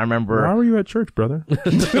once, and I remember... Why were you at church, brother?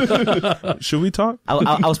 Should we talk?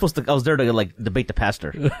 I was there to like debate the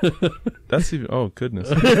pastor. That's even... Oh,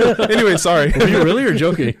 goodness. Anyway, sorry. Were you really or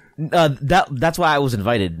joking? That's why I was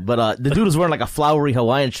invited. But the dude was wearing like a flowery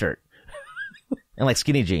Hawaiian shirt and like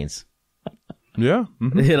skinny jeans. Yeah.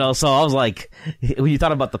 You know, so I was like, when you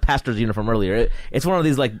thought about the pastor's uniform earlier, it's one of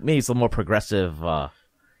these like maybe some more progressive.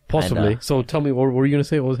 Possibly. So tell me, what were you going to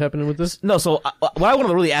say? What was happening with this? No, so what I want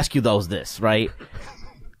to really ask you though is this, right?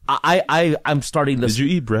 I'm starting this. Did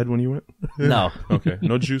you eat bread when you went? No. Okay.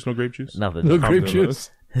 No juice, no grape juice? Nothing. No grape juice.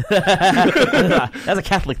 That's a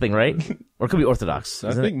Catholic thing, right? Or it could be Orthodox.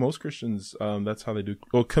 I think most Christians, that's how they do.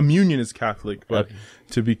 Well, communion is Catholic, but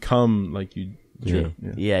to become like you.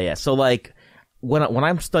 Yeah. So like, when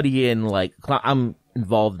I'm studying, like, I'm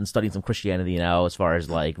involved in studying some Christianity now, as far as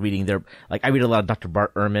like reading I read a lot of Dr.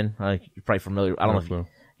 Bart Ehrman. You're probably familiar. I don't know if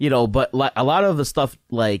you know, but like a lot of the stuff,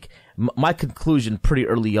 like my conclusion pretty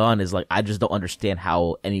early on is like, I just don't understand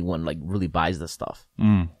how anyone like really buys this stuff.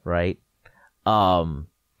 Right.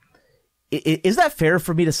 Is that fair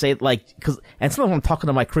for me to say, like, and sometimes when I'm talking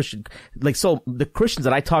to my Christian, like, so the Christians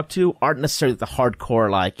that I talk to aren't necessarily the hardcore,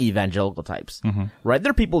 like, evangelical types, right?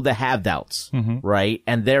 They're people that have doubts, right?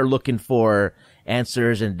 And they're looking for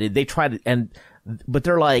answers, and they try to, but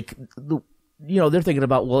they're like, you know, they're thinking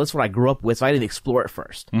about, well, that's what I grew up with, so I didn't explore it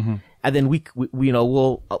first. And then we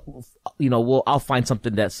I'll find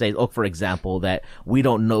something that says, for example, that we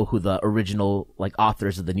don't know who the original, like,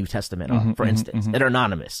 authors of the New Testament are, for instance. They're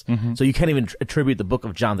anonymous. So you can't even attribute the book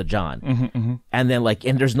of John to John. And then, like,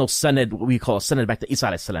 and there's no sanad, what we call a sanad back to Isa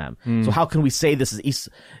alayhi salam. So how can we say this is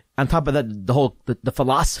Isa? On top of that, the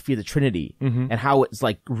philosophy of the Trinity and how it's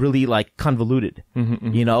like really like convoluted,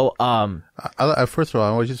 you know? First of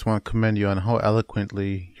all, I just want to commend you on how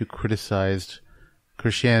eloquently you criticized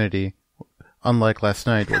Christianity, unlike last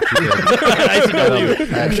night, what you did.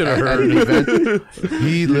 I should have heard.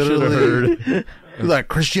 He literally, like,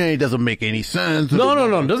 Christianity doesn't make any sense.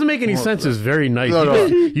 No. Doesn't make any sense is very nice.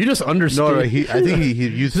 You just understood. No, I think he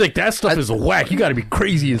used. He's like, that stuff is whack. You got to be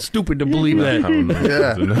crazy and stupid to believe that.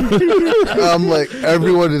 I'm like,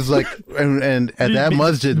 everyone is like, and at that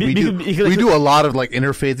masjid, we do a lot of like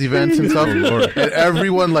interfaith events and stuff. And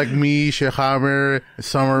everyone, like me, Sheikh Amir,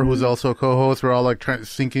 Summer, who's also a co-host, we're all like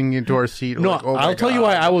sinking into our seat. No, like, I'll tell you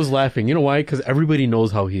why I was laughing. You know why? Because everybody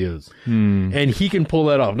knows how he is, and he can pull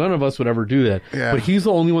that off. None of us would ever do that. Yeah. But he's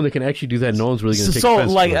the only one that can actually do that. No one's really going to take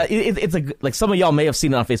offense like, to it. It's like some of y'all may have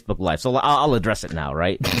seen it on Facebook Live, so I'll address it now,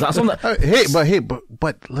 right? But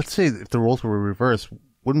let's say if the roles were reversed,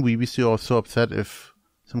 wouldn't we be so upset if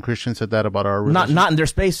some Christians said that about our religion? Not in their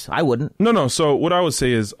space. I wouldn't. No. So what I would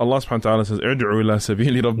say is Allah subhanahu wa ta'ala says, "Ud'u ila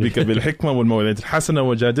sabili rabbika bil hikma wal maw'izati al-hasana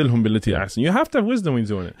wajadilhum billati ahsan." You have to have wisdom when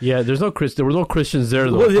you're doing it. Yeah, there were no Christians there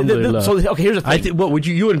though. So okay, here's the thing. What would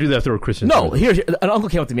you wouldn't do that if there were Christians? No, there. here's an uncle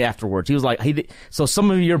came up to me afterwards. He was like, so some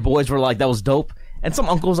of your boys were like, that was dope, and some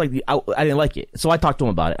uncles like, I didn't like it. So I talked to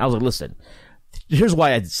him about it. I was like, listen, here's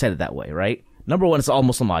why I said it that way, right? Number one, it's an all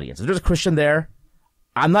Muslim audience. If there's a Christian there,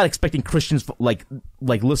 I'm not expecting Christians like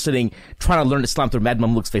listening, trying to learn Islam through Mad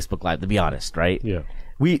Mamluk's Facebook Live, to be honest, right? Yeah.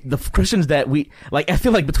 the Christians that we, like, I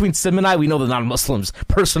feel like between Sim and I, we know the non-Muslims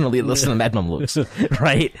personally listen to Madmamluks,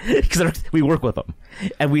 right? Because we work with them.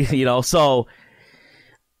 And we, so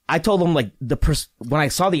I told them, like, when I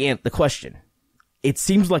saw the question, it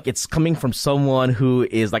seems like it's coming from someone who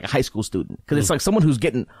is like a high school student. Because it's like someone who's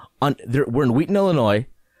getting we're in Wheaton, Illinois.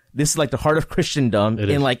 This is like the heart of Christendom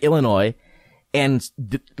in like Illinois. And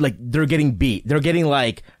like they're getting beat. They're getting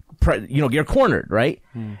like, you're cornered, right?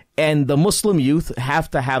 And the Muslim youth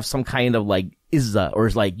have to have some kind of like izzah or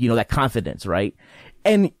like, that confidence, right?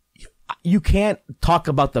 And you can't talk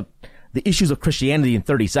about the issues of Christianity in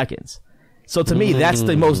 30 seconds. So to me,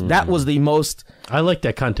 that was the most. I like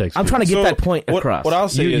that context. I'm trying to get that point across. What I'll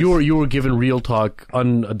say is you were given real talk,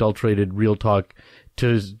 unadulterated real talk,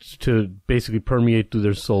 to basically permeate through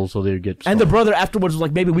their soul, so they get. And the brother afterwards was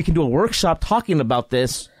like, maybe we can do a workshop talking about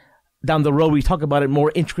this down the road. We talk about it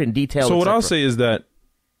more intricate in detail. So what I'll say is that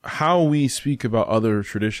how we speak about other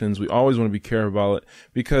traditions, we always want to be careful about it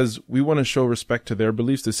because we want to show respect to their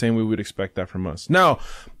beliefs the same way we'd expect that from us. Now,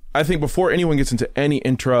 I think before anyone gets into any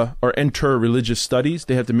inter-religious studies,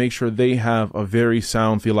 they have to make sure they have a very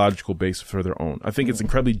sound theological base for their own. I think it's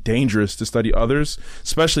incredibly dangerous to study others,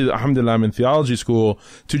 especially, alhamdulillah, I'm in theology school,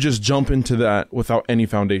 to just jump into that without any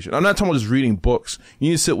foundation. I'm not talking about just reading books. You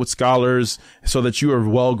need to sit with scholars so that you are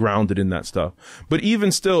well-grounded in that stuff. But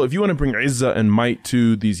even still, if you want to bring izzah and might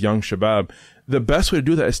to these young shabab, the best way to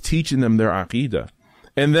do that is teaching them their aqeedah.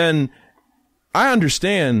 And then I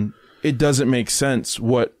understand it doesn't make sense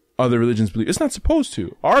what other religions believe. It's not supposed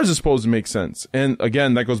to. Ours is supposed to make sense. And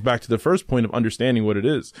again, that goes back to the first point of understanding what it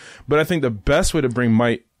is. But I think the best way to bring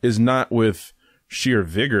might is not with sheer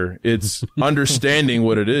vigor. It's understanding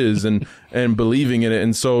what it is and believing in it.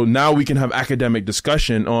 And so now we can have academic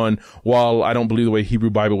discussion on, well, I don't believe the way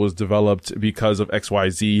Hebrew Bible was developed because of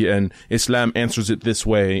XYZ and Islam answers it this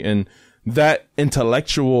way. And that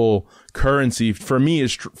intellectual currency for me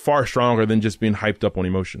is far stronger than just being hyped up on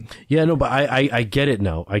emotion. Yeah, no, but I get it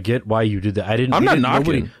now. I get why you did that. I'm not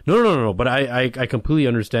knocking. No. But I completely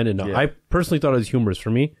understand it now. Yeah. I personally thought it was humorous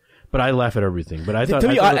for me, but I laugh at everything. But I thought,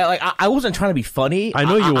 I wasn't trying to be funny. I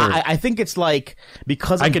know you weren't. I think it's like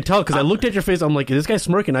because I could tell because I looked at your face. I'm like, this guy's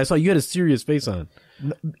smirking. I saw you had a serious face on.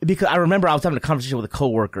 Because I remember I was having a conversation with a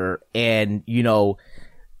coworker, and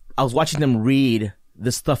I was watching them read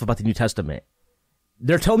this stuff about the New Testament.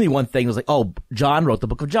 They're telling me one thing. It was like, oh, John wrote the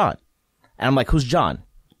book of John. And I'm like, who's John?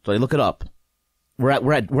 So I look it up. We're at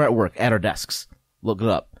work, at our desks. Look it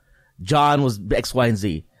up. John was X, Y, and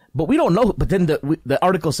Z. But we don't know. But then the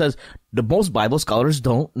article says the most Bible scholars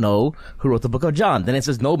don't know who wrote the book of John. Then it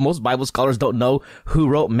says no, most Bible scholars don't know who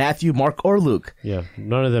wrote Matthew, Mark, or Luke. Yeah,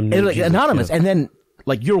 none of them know. And like, anonymous. Yeah. And then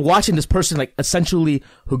like you're watching this person like essentially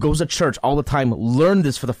who goes to church all the time learn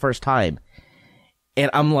this for the first time. And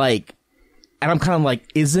I'm kind of like,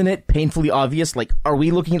 isn't it painfully obvious? Like, are we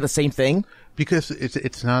looking at the same thing? Because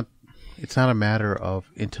it's not a matter of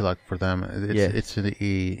intellect for them. It's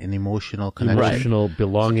an emotional connection, emotional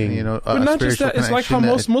belonging. But not just that. It's like how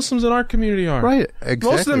most Muslims in our community are. Right. Exactly.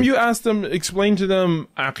 Most of them, you ask them, explain to them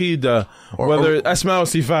aqeedah, whether asma or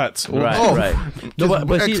sifat. Right. No,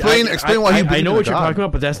 but explain why he believes I know what in you're God. talking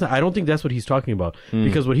about, but that's not. I don't think that's what he's talking about.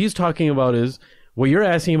 Because what he's talking about is. What you're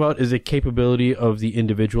asking about is the capability of the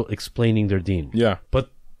individual explaining their deen. Yeah.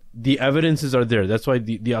 But the evidences are there. That's why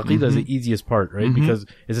the aqeedah is the easiest part, right? Because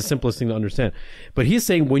it's the simplest thing to understand. But he's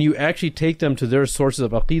saying when you actually take them to their sources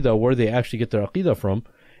of aqeedah, where they actually get their aqeedah from,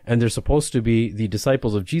 and they're supposed to be the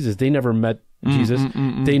disciples of Jesus, they never met Jesus.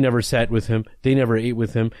 They never sat with him. They never ate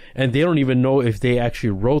with him. And they don't even know if they actually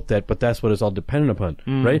wrote that, but that's what it's all dependent upon,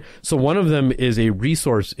 right? So one of them is a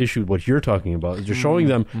resource issue, what you're talking about. You're showing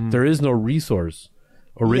them there is no resource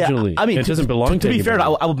originally. Yeah, I mean, it doesn't belong to be fair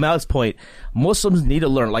to Abu Malik's point, Muslims need to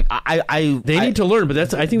learn. Like, they need to learn, but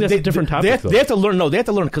I think that's a different topic. They have to learn. No, they have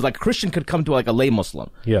to learn because like a Christian could come to like a lay Muslim.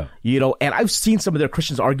 Yeah. And I've seen some of their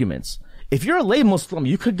Christians' arguments. If you're a lay Muslim,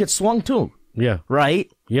 you could get swung too. Yeah.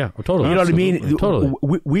 Right? Yeah, totally. You know what I mean?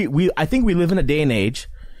 Totally. I think we live in a day and age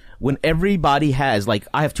when everybody has, like,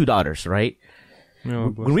 I have 2 daughters, right?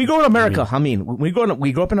 When we grow in America, when we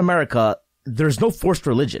grow up in America, there's no forced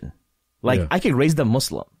religion. Like, I can raise them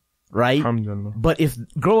Muslim, right? But if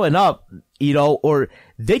growing up, or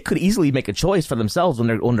they could easily make a choice for themselves when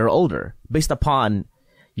they're older, based upon,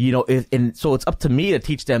 and so it's up to me to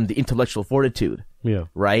teach them the intellectual fortitude. Yeah.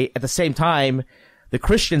 Right? At the same time, the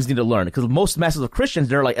Christians need to learn, because most masses of Christians,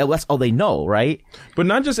 they're like, oh, that's all they know, right? But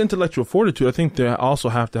not just intellectual fortitude. I think they also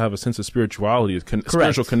have to have a sense of spirituality,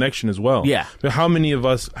 spiritual connection as well. Yeah. But how many of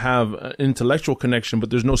us have an intellectual connection, but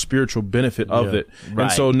there's no spiritual benefit of it? Right.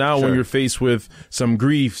 And so now when Sure. you're faced with some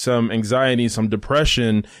grief, some anxiety, some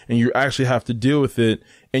depression, and you actually have to deal with it,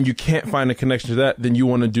 and you can't find a connection to that, then you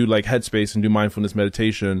want to do like Headspace and do mindfulness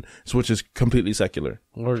meditation, which is completely secular.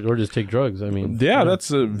 Or just take drugs. I mean, Yeah,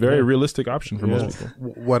 that's a very realistic option for most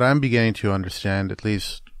people. What I'm beginning to understand, at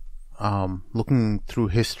least looking through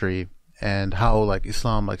history and how like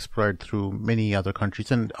Islam like spread through many other countries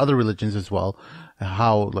and other religions as well,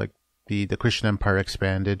 how like the Christian empire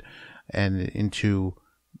expanded and into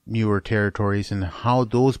newer territories, and how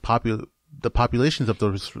those the populations of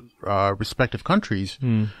those respective countries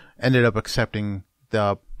ended up accepting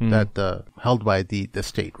that held by the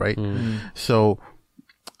state, right? So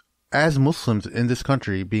as Muslims in this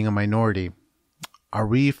country, being a minority, are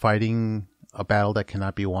we fighting a battle that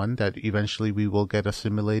cannot be won, that eventually we will get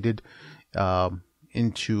assimilated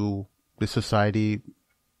into the society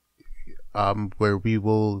where we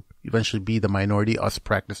will eventually be the minority, us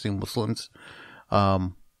practicing Muslims?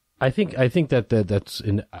 I think that's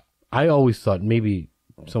I always thought, maybe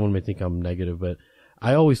someone may think I'm negative, but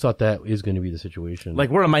I always thought that is going to be the situation. Like,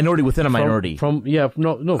 we're a minority within a minority. I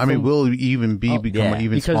mean, we'll even become an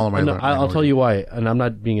even smaller minority. I'll tell you why, and I'm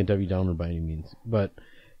not being a Debbie Downer by any means, but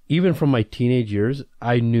even from my teenage years,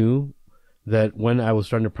 I knew that when I was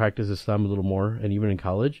starting to practice Islam a little more, and even in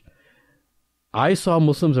college, I saw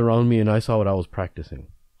Muslims around me and I saw what I was practicing.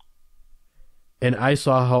 And I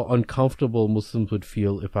saw how uncomfortable Muslims would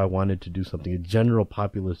feel if I wanted to do something. A general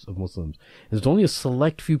populace of Muslims. There's only a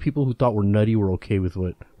select few people who thought we're nutty were okay with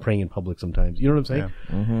praying in public sometimes. You know what I'm saying?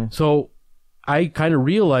 Yeah. Mm-hmm. So I kind of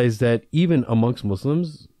realized that even amongst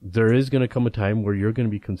Muslims, there is going to come a time where you're going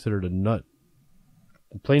to be considered a nut.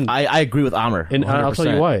 I agree with Amr. And 100%. I'll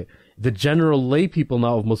tell you why. The general lay people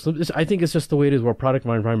now of Muslims, I think it's just the way it is. We're a product of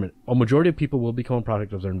our environment. A majority of people will become a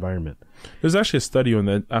product of their environment. There's actually a study on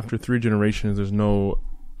that. After 3 generations, there's no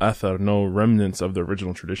athar, no remnants of the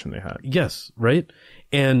original tradition they had. Yes, right?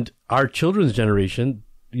 And our children's generation,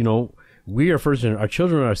 we are first generation. Our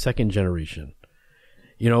children are our second generation.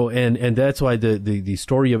 And that's why the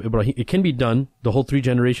story of Ibrahim, it can be done, the whole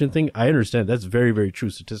 3-generation thing. I understand. That's very, very true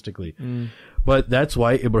statistically. But that's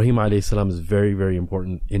why Ibrahim alayhi salam is very, very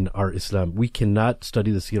important in our Islam. We cannot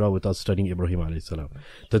study the seerah without studying Ibrahim alayhi salam.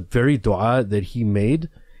 The very dua that he made,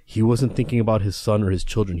 he wasn't thinking about his son or his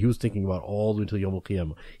children. He was thinking about all the way until Yawm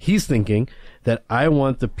al-Qiyamah. He's thinking that I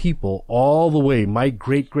want the people all the way, my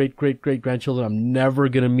great-great-great-great-grandchildren I'm never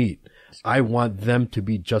going to meet. I want them to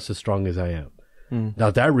be just as strong as I am.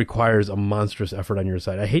 Now that requires a monstrous effort on your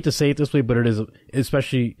side. I hate to say it this way, but it is,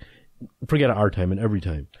 especially, forget our time and every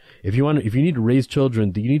time. If you need to raise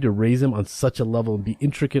children, you need to raise them on such a level and be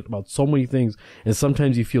intricate about so many things. And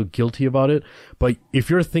sometimes you feel guilty about it. But if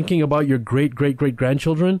you're thinking about your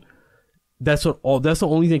great-great-great-grandchildren, that's the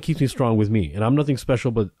only thing that keeps me strong with me. And I'm nothing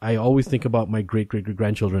special, but I always think about my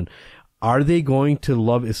great-great-great-grandchildren. Are they going to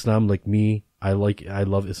love Islam like me? I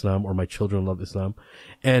love Islam, or my children love Islam.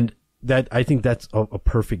 And I think that's a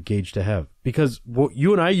perfect gauge to have, because what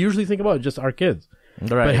you and I usually think about is just our kids.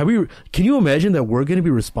 Right. But can you imagine that we're going to be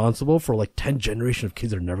responsible for like 10 generations of kids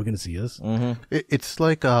that are never going to see us? Mm-hmm. It's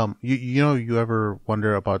like, you ever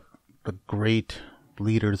wonder about the great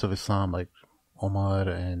leaders of Islam, like Omar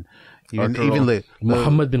and even like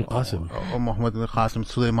Muhammad bin Qasim, Muhammad bin Qasim,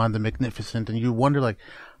 Suleiman the Magnificent, and you wonder like,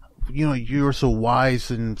 you're so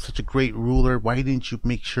wise and such a great ruler. Why didn't you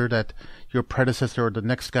make sure that your predecessor or the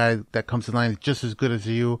next guy that comes in line is just as good as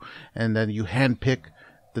you, and then you handpick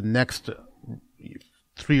the next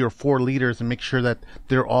 3 or 4 leaders and make sure that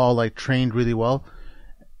they're all like trained really well?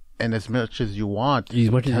 And as much as you want,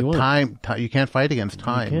 time, you can't fight against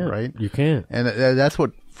time, right? You can't. And that's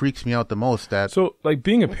what freaks me out the most. So like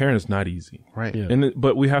being a parent is not easy, right? Yeah.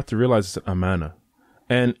 But we have to realize it's an amana,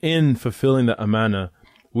 and in fulfilling the amana,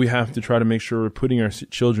 we have to try to make sure we're putting our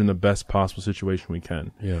children in the best possible situation we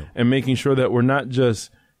can. Yeah. And making sure that we're not just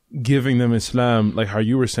giving them Islam, like how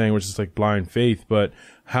you were saying, which is like blind faith, but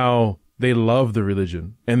how they love the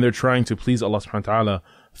religion and they're trying to please Allah subhanahu wa ta'ala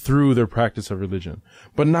through their practice of religion.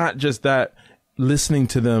 But not just that, listening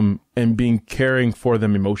to them and caring for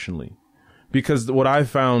them emotionally. Because what I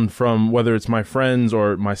found from whether it's my friends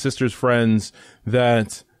or my sister's friends,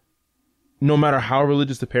 that no matter how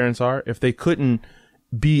religious the parents are, if they couldn't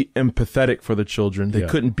be empathetic for the children, they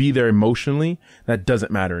couldn't be there emotionally, that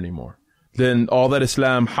doesn't matter anymore. then all that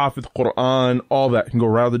Islam, Hafiz Quran, all that can go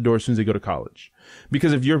right out the door as soon as they go to college.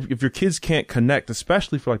 Because if your kids can't connect,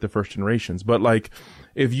 especially for like the first generations, but like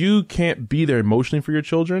if you can't be there emotionally for your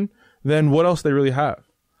children, then what else do they really have?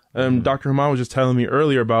 Dr. Haman was just telling me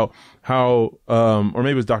earlier about how, or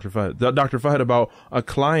maybe it was Dr. Fahad about a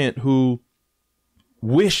client who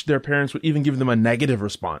wished their parents would even give them a negative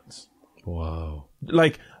response. Wow.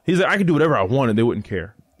 Like, he's like, I could do whatever I wanted. They wouldn't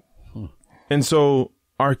care. And so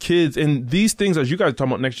our kids, and these things, as you guys talk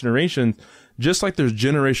about next generation, just like there's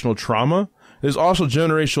generational trauma, there's also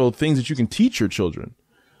generational things that you can teach your children.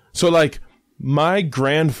 So like my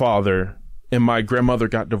grandfather and my grandmother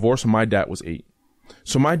got divorced when my dad was 8.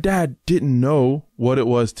 So my dad didn't know what it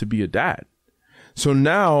was to be a dad. So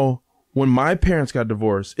now when my parents got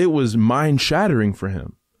divorced, it was mind shattering for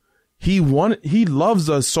him. He loves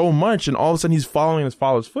us so much, and all of a sudden he's following his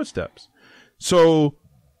father's footsteps. So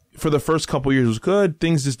for the first couple years it was good.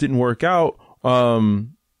 Things just didn't work out.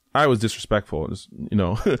 I was disrespectful,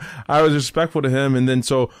 I was disrespectful to him. And then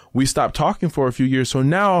so we stopped talking for a few years. So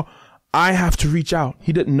now I have to reach out.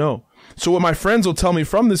 He didn't know. So what my friends will tell me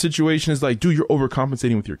from this situation is like, dude, you're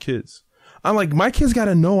overcompensating with your kids. I'm like, my kids got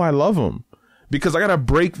to know I love them, because I got to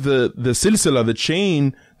break the silsila, the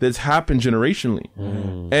chain that's happened generationally.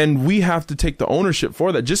 And we have to take the ownership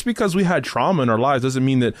for that. Just because we had trauma in our lives doesn't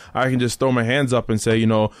mean that I can just throw my hands up and say,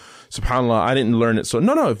 subhanAllah, I didn't learn it. So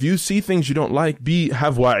no, if you see things you don't like,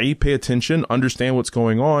 have wa'i, pay attention, understand what's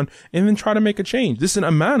going on, and then try to make a change. This is an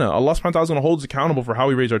amana. Allah subhanahu wa ta'ala is going to hold us accountable for how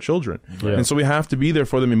we raise our children. Yeah. And so we have to be there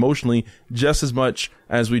for them emotionally just as much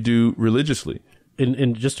as we do religiously.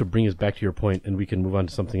 And just to bring us back to your point, and we can move on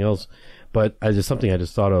to something else, but something I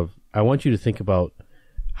just thought of, I want you to think about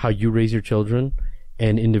how you raise your children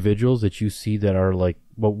and individuals that you see that are like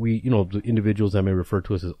what the individuals that may refer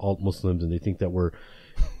to us as alt-Muslims, and they think that we're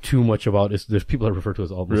too much about it. There's people that refer to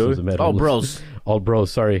us alt-Muslims. Really? Alt-bros.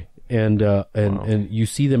 Alt-bros, sorry. And you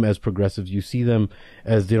see them as progressives. You see them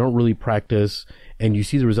as they don't really practice, and you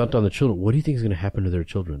see the result on the children. What do you think is going to happen to their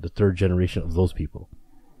children, the third generation of those people?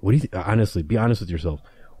 What do you honestly, be honest with yourself.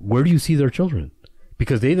 Where do you see their children?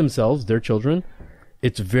 Because they themselves, their children,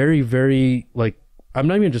 it's very, very, like, I'm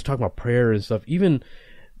not even just talking about prayer and stuff, even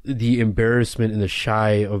the embarrassment and the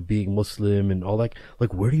shy of being Muslim and all that.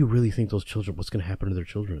 Like, where do you really think those children, what's going to happen to their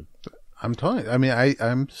children? I'm telling you, I mean,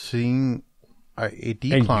 I'm seeing a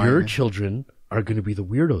decline. And your children are going to be the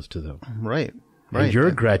weirdos to them. Right. And your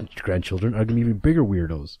grandchildren are going to be even bigger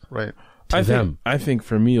weirdos. Right. I think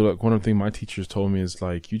for me, like, one of the things my teachers told me is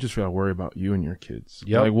like, you just gotta worry about you and your kids.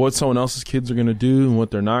 Yep. Like what someone else's kids are gonna do and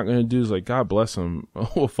what they're not gonna do is like, God bless them.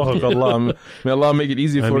 Oh, fuck Allah. May Allah make it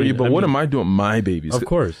easy for you. But what am I doing with my babies? Of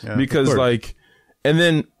course. Yeah. Because of course. Like, and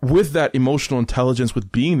then with that emotional intelligence, with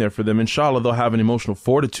being there for them, inshallah, they'll have an emotional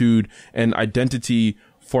fortitude and identity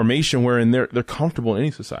formation wherein they're comfortable in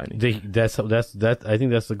any society. I think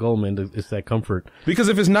that's the goal, man. It's that comfort. Because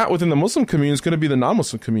if it's not within the Muslim community, it's going to be the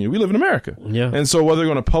non-Muslim community. We live in America. Yeah. And so whether they're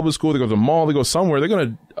going to public school, they go to the mall, they go somewhere, they're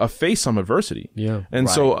going to face some adversity. Yeah. And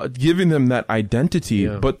so giving them that identity,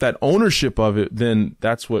 but that ownership of it, then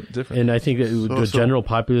that's what different. And I think that general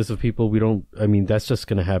populace of people, that's just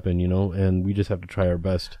going to happen, and we just have to try our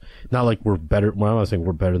best. Not like we're better. Well, I'm not saying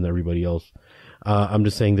we're better than everybody else. I'm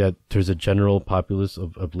just saying that there's a general populace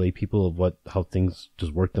of lay people of how things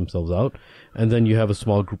just work themselves out. And then you have a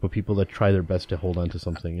small group of people that try their best to hold on to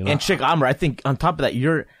something. And Sheikh Amr, I think on top of that,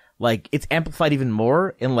 you're like, it's amplified even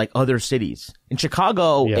more in like other cities. In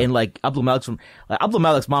Chicago, and like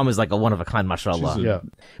Abdul-Malik's mom is like a one of a kind, mashallah. Yeah.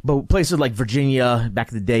 But places like Virginia,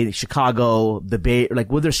 back in the day, Chicago, the Bay,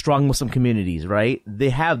 like where there's strong Muslim communities, right?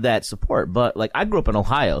 They have that support. But like I grew up in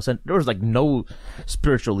Ohio, so there was like no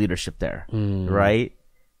spiritual leadership there, right?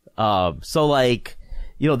 So like,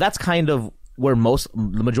 that's kind of where the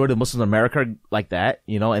majority of Muslims in America are like that,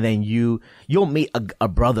 and then you'll meet a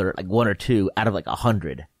brother, like one or two out of like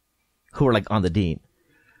 100 who are like on the deen.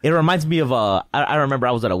 It reminds me of I remember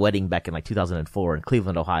I was at a wedding back in like 2004 in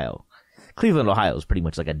Cleveland, Ohio. Cleveland, Ohio is pretty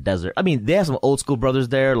much like a desert. I mean, they have some old school brothers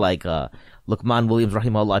there, like Luqman Williams,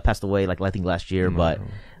 rahimahullah, passed away like I think last year, but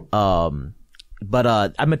I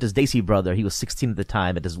met this Desi brother. He was 16 at the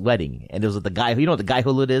time at this wedding, and it was the guy. You know what the guy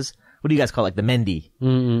hulud is? What do you guys call it? Like the Mendy?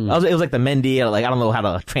 Mm-hmm. It was like the Mendy. Like I don't know how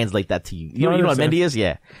to translate that to you. You know what Mendy is?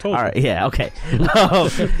 Yeah. Totally. All right. Yeah. Okay.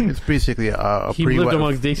 It's basically a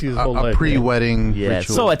pre-wedding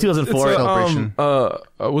ritual. So at 2004 celebration.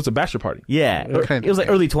 It was a bachelor party. Yeah. It was like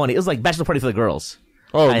early 20. It was like bachelor party for the girls.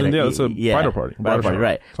 Oh, then, it's a bridal party. Bridal party,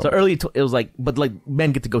 right? So it was like, but like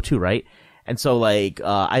men get to go too, right? And so like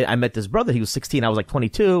I met this brother. He was 16. I was like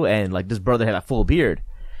 22, and like this brother had a full beard.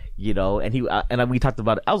 you know, and we talked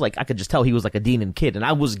about it. I was like, I could just tell he was like a Dean kid, and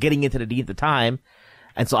I was getting into the Dean at the time.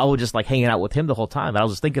 And so I was just like hanging out with him the whole time. And I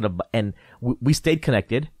was just thinking of, and we stayed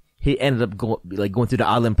connected. He ended up going through the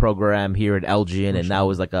Alim program here at Elgin, and now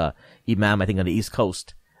was like a Imam, I think, on the East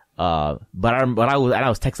Coast. But I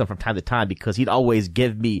was texting him from time to time because he'd always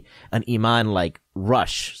give me an Iman like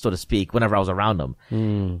rush, so to speak, whenever I was around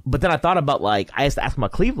him. But then I thought about like, I used to ask him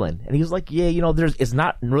about Cleveland, and he was like, yeah, you know, it's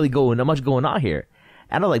not really not much going on here.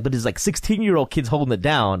 And I'm like, but there's like 16-year-old kids holding it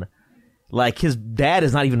down. Like his dad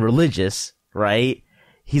is not even religious, right?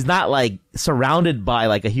 He's not like surrounded by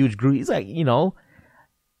like a huge group. He's like, you know,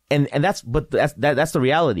 and that's the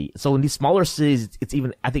reality. So in these smaller cities, it's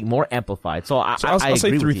even, I think, more amplified. So I'll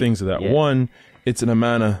say three things to that. Yeah. One, it's an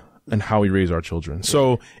amana and how we raise our children. Yeah.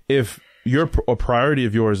 So if a priority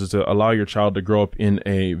of yours is to allow your child to grow up in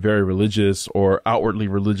a very religious or outwardly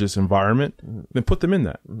religious environment, then put them in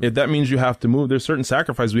that. If that means you have to move, there's certain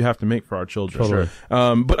sacrifices we have to make for our children.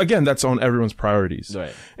 Totally. But again, that's on everyone's priorities.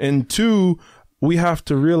 Right. And two, we have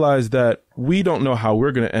to realize that we don't know how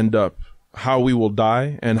we're going to end up, how we will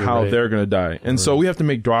die, and how they're going to die. And so we have to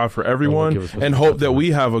make dua for everyone and hope that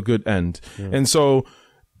we have a good end. And so,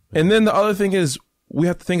 and then the other thing is, we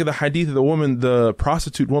have to think of the hadith of the woman, the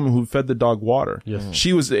prostitute woman who fed the dog water. Yes.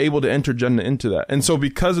 She was able to enter Jannah into that. And so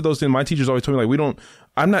because of those things, my teachers always told me, like,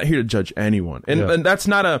 I'm not here to judge anyone. And that's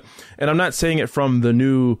not and I'm not saying it from the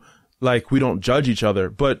new, like, we don't judge each other,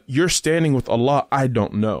 but you're standing with Allah, I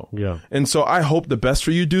don't know. Yeah. And so I hope the best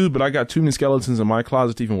for you, dude, but I got too many skeletons in my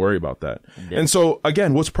closet to even worry about that. Yeah. And so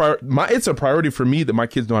again, it's a priority for me that my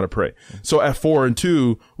kids know how to pray. So at 4 and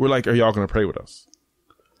 2, we're like, are y'all going to pray with us?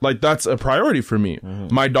 Like, that's a priority for me.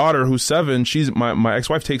 My daughter, who's 7, my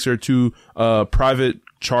ex-wife takes her to a private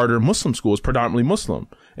charter Muslim school. It's predominantly Muslim.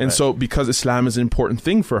 And so, because Islam is an important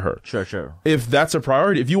thing for her. Sure. If that's a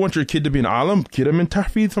priority, if you want your kid to be an alim, get him in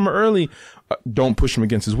tahfidh from early. Don't push him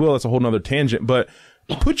against his will. That's a whole nother tangent. But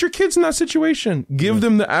put your kids in that situation. Give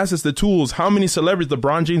them the assets, the tools. How many celebrities?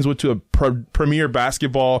 LeBron James went to a premier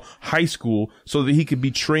basketball high school so that he could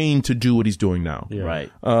be trained to do what he's doing now. Yeah.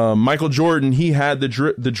 Right. Michael Jordan, he had the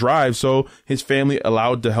drive, so his family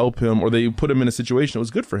allowed to help him, or they put him in a situation that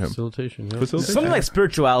was good for him. Facilitation. Something like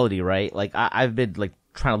spirituality, right? Like I've been like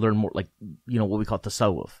trying to learn more, like, you know, what we call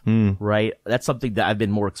tasawwuf, right? That's something that I've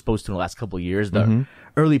been more exposed to in the last couple of years. The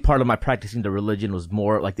early part of my practicing the religion was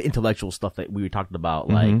more like the intellectual stuff that we were talking about,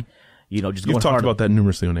 like, you know, just you've talked about that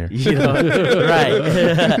numerously on air, you know,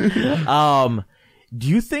 right? Do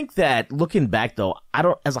you think that, looking back though,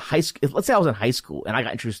 as a high school, let's say I was in high school and I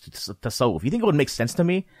got introduced to tasawwuf, you think it would make sense to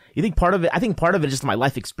me? You think part of it, I think part of it is just my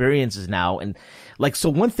life experiences now. And like, so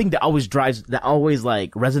one thing that always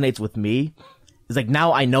like resonates with me is like,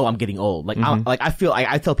 now I know I'm getting old. Like,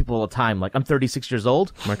 I tell people all the time, like, I'm 36 years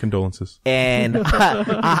old. My condolences. And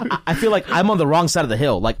I feel like I'm on the wrong side of the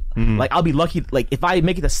hill. Like, like I'll be lucky. Like, if I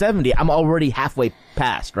make it to 70, I'm already halfway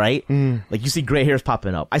past, right? Like, you see gray hairs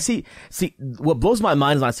popping up. I see, what blows my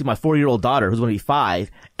mind is when I see my 4-year-old daughter who's going to be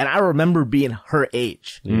 5, and I remember being her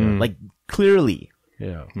age. Like, clearly.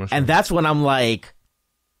 Yeah. And that's when I'm like,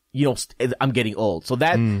 you know, I'm getting old. So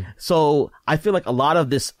so I feel like a lot of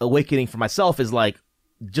this awakening for myself is like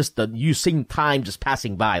just you seeing time just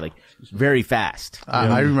passing by, like, very fast.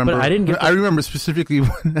 I remember, but I remember specifically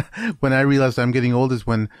when I realized I'm getting old is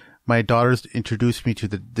when my daughters introduced me to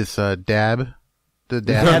this dab. The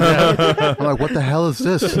dab. I'm like, what the hell is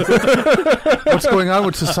this? What's going on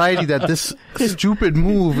with society that this stupid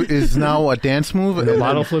move is now a dance move? The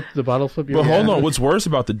bottle flip. But hold on, what's worse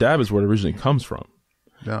about the dab is where it originally comes from.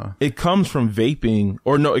 Yeah. It comes from vaping,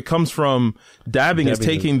 or no, it comes from dabbing is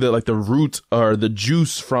taking the root or the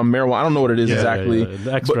juice from marijuana. I don't know what it is exactly. Yeah.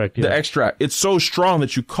 The extract. The extract. It's so strong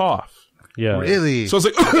that you cough. Yeah. Really? So it's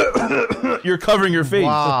like you're covering your face.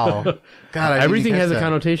 Wow. God, everything has a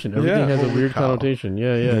connotation. Everything has a weird connotation.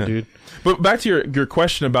 Yeah, dude. But back to your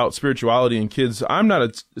question about spirituality and kids, I'm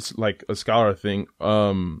not a scholar thing,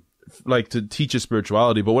 like to teach a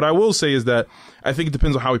spirituality. But what I will say is that I think it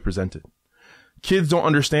depends on how we present it. Kids don't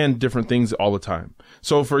understand different things all the time.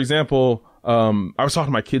 So, for example, I was talking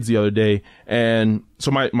to my kids the other day, and so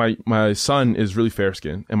my son is really fair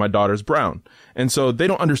skinned and my daughter's brown. And so they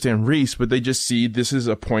don't understand race, but they just see this is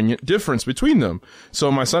a poignant difference between them.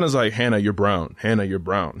 So my son is like, Hannah, you're brown. Hannah, you're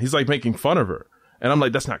brown. He's like making fun of her. And I'm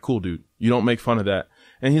like, that's not cool, dude. You don't make fun of that.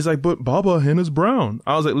 And he's like, but Baba, Hannah's brown.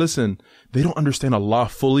 I was like, listen, they don't understand Allah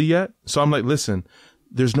fully yet. So I'm like, listen,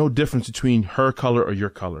 there's no difference between her color or your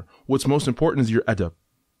color. What's most important is your adab.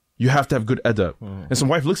 You have to have good adab. And some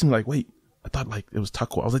wife looks at me like, wait, I thought like it was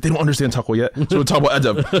taqwa. I was like, they don't understand taqwa yet. So we'll talk about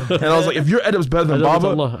adab. And I was like, if your adab is better than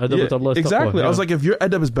Baba. Exactly. I was like, if your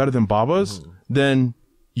adab is better than Baba's, then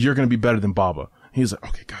you're going to be better than Baba. He's like,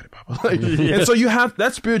 okay, got it, Baba. Like, and so you have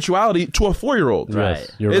that spirituality to a 4-year-old. Right.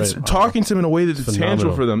 It's talking to them in a way that it's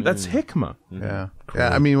tangible for them. That's hikmah. Yeah.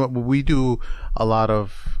 Yeah. I mean, we do a lot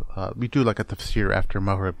of, we do like a tafsir after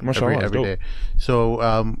Maghrib every day. So,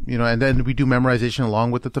 and then we do memorization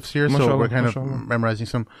along with the tafsir. So we're kind of memorizing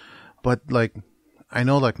some, but like, I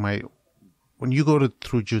know like when you go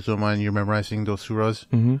through Juzuma and you're memorizing those surahs,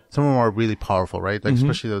 some of them are really powerful, right? Like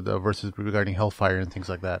especially the verses regarding hellfire and things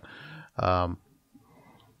like that.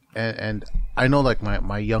 And I know like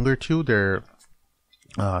my younger two, they're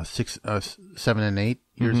 6, 7 and 8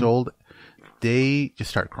 years old. They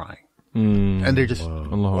just start crying. And they're just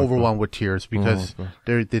overwhelmed with tears because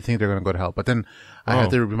they think they're going to go to hell. But then I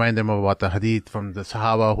have to remind them about the hadith from the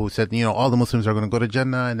Sahaba who said, all the Muslims are going to go to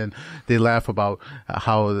Jannah. And then they laugh about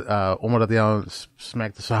how Umar radiallahu anhu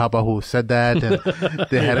smacked the Sahaba who said that. And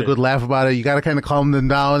they had a good laugh about it. You got to kind of calm them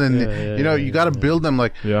down. And, you got to build them.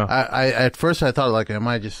 Like, I at first I thought, like, am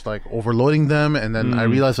I just like overloading them? And then I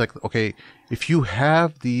realized, like, okay, if you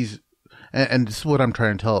have these, and this is what I'm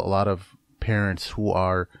trying to tell a lot of parents who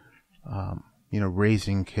are,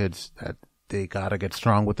 raising kids, that they gotta get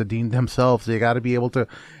strong with the deen themselves. They gotta be able to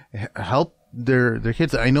help their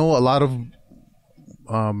kids. I know a lot of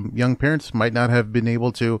young parents might not have been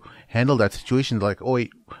able to handle that situation. Like, oh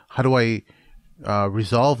wait, how do I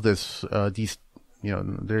resolve this?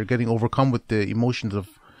 They're getting overcome with the emotions of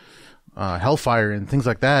hellfire and things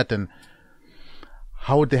like that. And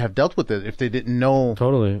how would they have dealt with it if they didn't know?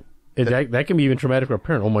 Totally. That can be even traumatic for a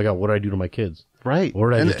parent. Oh my God, what did I do to my kids? Right. What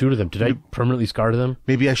did I just do to them? Did I permanently scar them?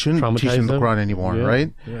 Maybe I shouldn't teach them the Quran anymore,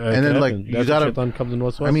 right? Yeah, and then like you gotta.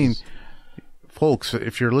 I mean, folks,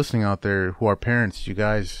 if you're listening out there who are parents, you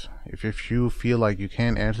guys, if you feel like you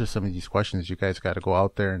can't answer some of these questions, you guys got to go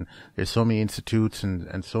out there, and there's so many institutes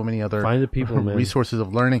and so many other find the people, resources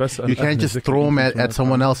of learning. You can't just throw them at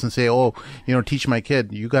someone else and say, oh, teach my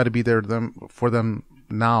kid. You got to be there for them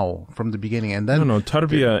now from the beginning. And then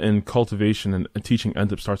tarbiyah and cultivation and teaching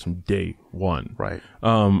ends up starts from day one. Right.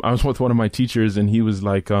 I was with one of my teachers, and he was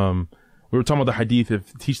like, we were talking about the hadith,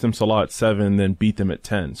 if teach them salah at 7, then beat them at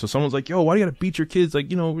 10. So someone's like, yo, why do you gotta beat your kids? Like,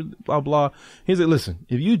 blah blah. He's like, listen,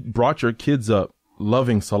 if you brought your kids up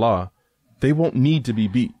loving salah, they won't need to be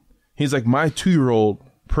beat. He's like, my 2-year-old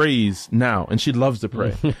prays now, and she loves to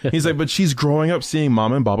pray. He's like, but she's growing up seeing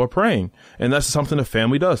mama and baba praying, and that's something a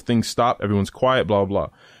family does. Things stop, everyone's quiet, blah blah.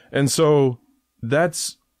 And so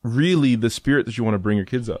that's really the spirit that you want to bring your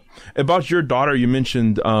kids up. About your daughter, you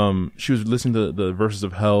mentioned she was listening to the verses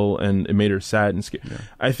of hell and it made her sad and scared.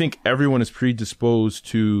 I think everyone is predisposed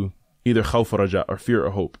to either khawf or raja, or fear or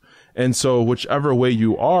hope. And so whichever way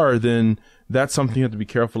you are, then that's something you have to be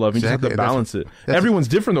careful of. You just have to balance it. Everyone's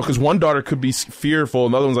different though, because one daughter could be fearful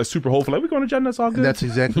and the other one's like super hopeful. Like, we're going to Jannah, it's all good. That's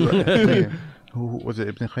exactly right. Who was it?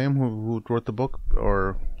 Ibn Qayyim who wrote the book,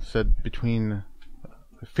 or said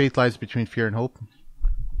faith lies between fear and hope?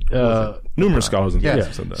 Numerous scholars in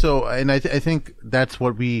said that. So, and I think that's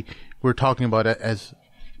what we're talking about. As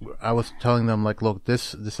I was telling them, like, look,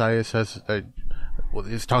 this ayah says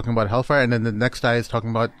is talking about hellfire, and then the next ayah is talking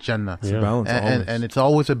about Jannah. It's a balance, and it's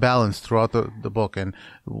always a balance throughout the book. And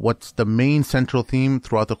what's the main central theme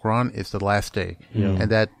throughout the Quran is the last day,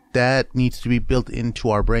 and that needs to be built into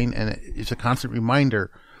our brain, and it's a constant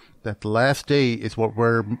reminder that the last day is what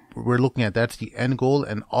we're looking at. That's the end goal,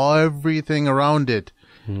 and everything around it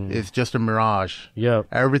is just a mirage. Yeah.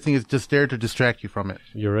 Everything is just there to distract you from it.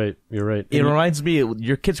 You're right. It reminds me,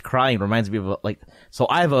 your kids crying reminds me of, like, so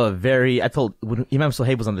I told, when Imam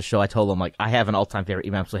Suhaib was on the show, I told him, like, I have an all-time favorite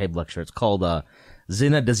Imam Suhaib lecture. It's called,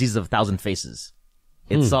 Zina, Disease of 1,000 Faces.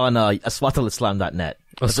 It's on, aswatulislam.net.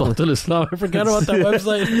 Aswatulislam. I forgot about that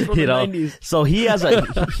website. It's from the 90s. So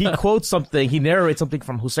he quotes something, he narrates something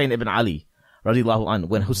from Hussein ibn Ali, radiallahu anhu.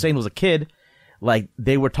 When Hussein was a kid, like,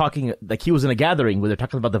 they were talking, like, he was in a gathering where they're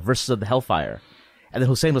talking about the verses of the hellfire. And then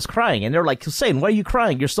Hussein was crying, and they're like, Hussein, why are you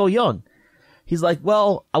crying? You're so young. He's like,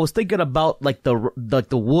 well, I was thinking about, like, the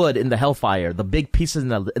wood in the hellfire, the big pieces,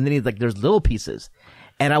 and then he's like, there's little pieces.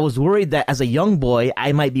 And I was worried that as a young boy,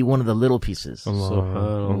 I might be one of the little pieces.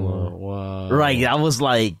 SubhanAllah. Wow. Right. I was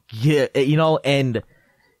like, yeah, and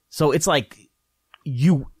so it's like,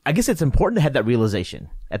 I guess it's important to have that realization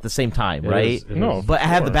at the same time, right? But I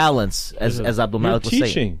have the balance, as Abdul-Malik was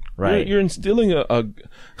saying. Right. You're instilling I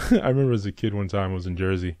remember as a kid one time, I was in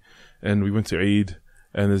Jersey, and we went to Eid,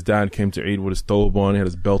 And his dad came to aid with his thobe on. He had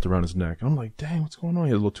his belt around his neck. And I'm like, dang, what's going on?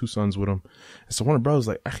 He had little 2 sons with him. And so one of the brothers was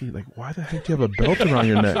like, actually, like, why the heck do you have a belt around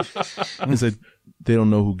your neck? And he said, they don't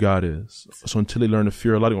know who God is. So until they learn to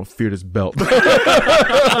fear Allah, they're going to fear this belt.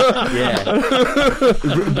 Yeah.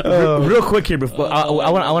 Real quick here before I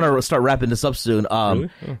want to start wrapping this up soon. Really?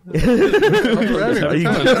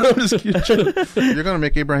 You're gonna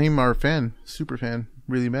make Ibrahim, our fan, super fan,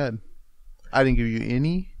 really mad. I didn't give you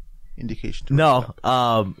any indication. No,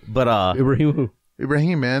 but Ibrahim who?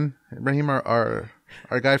 Ibrahim, man, Ibrahim, our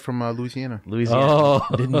guy from Louisiana. Louisiana,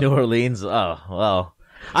 New Orleans. Oh, well.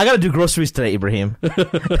 I gotta do groceries today, Ibrahim. God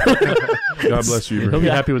bless you, He'll Ibrahim. be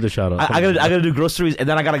happy with the shout out. I gotta do groceries, and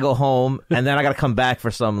then I gotta go home, and then I gotta come back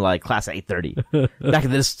for some like class at 8:30 back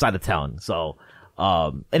in this side of town. So,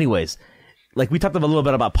 anyways, like we talked a little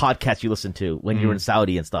bit about podcasts you listened to when you were in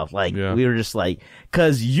Saudi and stuff. Like we were just like,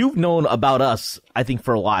 cause you've known about us, I think,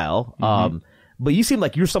 for a while. But you seem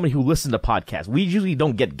like you're somebody who listens to podcasts. We usually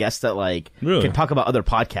don't get guests that like can talk about other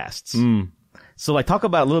podcasts. So like talk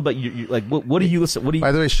about a little bit, like what do you listen? What do you?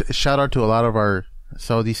 By the way, shout out to a lot of our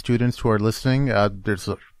Saudi students who are listening.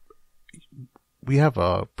 We have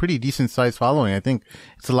a pretty decent sized following. I think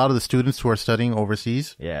it's a lot of the students who are studying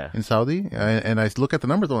overseas in Saudi. And I look at the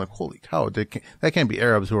numbers, I'm like, holy cow, that can't be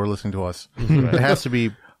Arabs who are listening to us. It has to be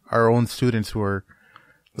our own students who are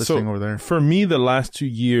listening over there. For me, the last 2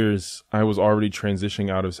 years, I was already transitioning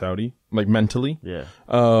out of Saudi, like mentally. Yeah.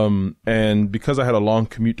 And because I had a long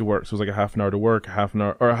commute to work, so it was like a half an hour to work, a half an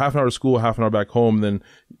hour to school, half an hour back home. Then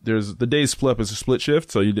there's the days split up as a split shift.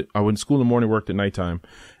 So I went to school in the morning, worked at nighttime.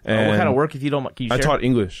 And what kind of work, if you don't, can you share? I taught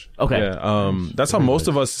English. Okay. Yeah. That's how most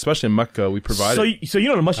of us, especially in Mecca, we provided. So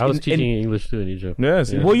you know much. I was teaching English too in Egypt.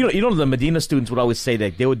 Yes. Well, you know, the Medina students would always say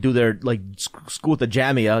that they would do their like school at the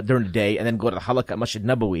Jamia during the day and then go to the Halakha at Masjid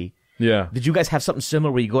Nabawi. Yeah. Did you guys have something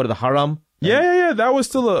similar where you go to the Haram? Yeah. That was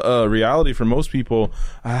still a reality for most people.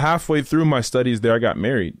 Halfway through my studies there, I got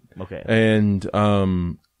married. Okay. And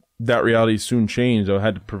that reality soon changed. I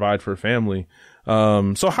had to provide for a family.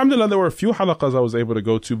 So alhamdulillah, there were a few halaqas I was able to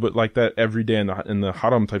go to, but like that every day in the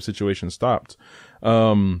haram type situation stopped.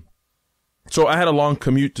 So I had a long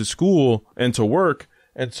commute to school and to work.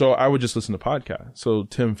 And so I would just listen to podcasts. So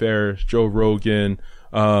Tim Ferriss, Joe Rogan,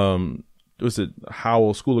 was it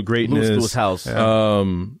Howell, School of Greatness? Lewis House.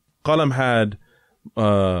 Qalam had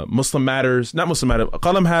Muslim Matters, not Muslim Matters.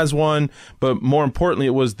 Qalam has one, but more importantly,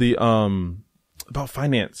 it was the about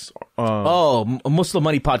finance. A Muslim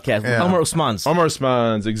Money podcast. Yeah. Omar Usman's,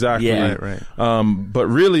 exactly. Yeah. Right. But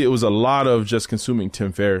really, it was a lot of just consuming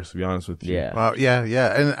Tim Ferriss, to be honest with you. Yeah.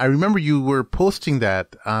 Yeah. And I remember you were posting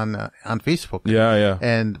that on Facebook. Yeah.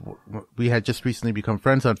 And we had just recently become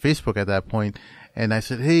friends on Facebook at that point. And I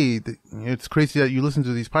said, hey, it's crazy that you listen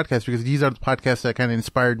to these podcasts because these are the podcasts that kind of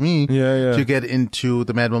inspired me to get into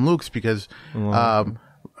the Mad Mamluks because,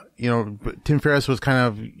 Tim Ferriss was kind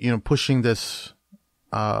of, pushing this,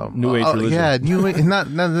 New Age religion. Yeah, New Age,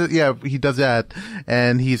 he does that.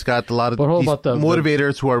 And he's got a lot of these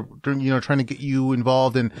motivators who are, trying to get you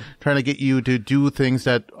involved and trying to get you to do things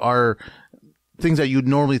that are things that you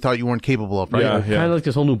normally thought you weren't capable of, right? Yeah. Kind of like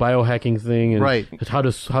this whole new biohacking thing, and right. how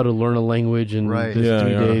to learn a language in this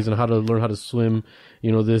 3 days, and how to learn how to swim.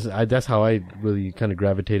 That's how I really kind of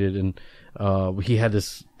gravitated. And he had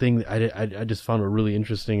this thing I just found it really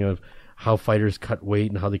interesting of how fighters cut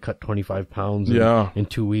weight and how they cut 25 pounds in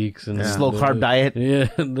 2 weeks and slow carb diet. Yeah,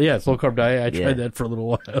 slow carb diet. I tried that for a little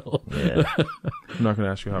while. Yeah. I'm not going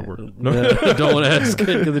to ask you how it worked. Don't want to ask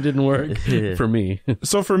because it didn't work for me.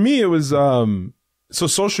 So for me, it was so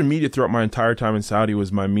social media throughout my entire time in Saudi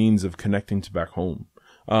was my means of connecting to back home.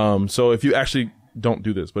 So if you actually don't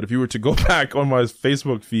do this, but if you were to go back on my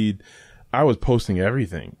Facebook feed, I was posting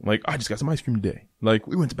everything. Like, I just got some ice cream today. Like,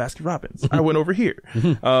 we went to Baskin Robbins. I went over here.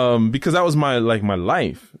 Because that was my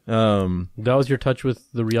life. That was your touch with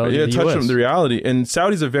the reality of the US. Touch with the reality. And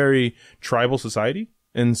Saudi's a very tribal society.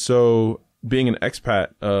 And so being an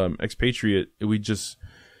expat, expatriate, you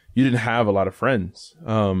didn't have a lot of friends.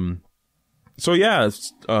 Podcasts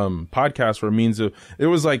were a means of, it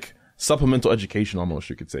was like supplemental education almost,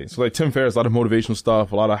 you could say. So like Tim Ferriss, a lot of motivational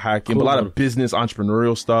stuff, a lot of hacking, but a lot of business,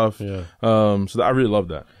 entrepreneurial stuff. Yeah. I really love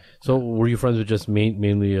that. So were you friends with just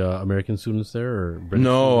mainly American students there, or British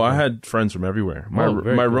No, students? I had friends from everywhere. My cool.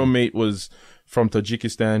 roommate was from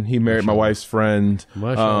Tajikistan. He married my wife's friend.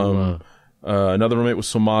 Another roommate was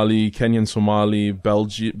Somali, Kenyan Somali,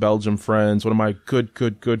 Belgium friends. One of my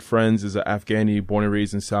good friends is an Afghani, born and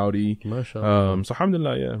raised in Saudi. MashaAllah. So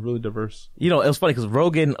alhamdulillah, yeah, really diverse. You know, it was funny because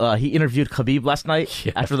Rogan, he interviewed Khabib last night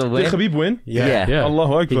after the win. Did Khabib win? Yeah.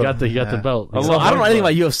 Allahu Akbar. He got the belt. So I don't know anything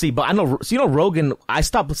about UFC, but I know, so you know, Rogan, I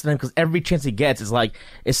stopped listening to him because every chance he gets is like,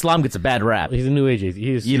 Islam gets a bad rap. He's a New Age atheist.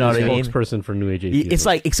 He's You know a what I mean? spokesperson for New Age atheism. It's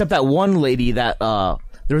like, except that one lady that,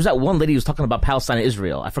 there was that one lady who was talking about Palestine and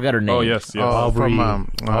Israel. I forgot her name. Oh, yes. Aubrey- from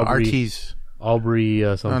Aubrey- RT's. Aubrey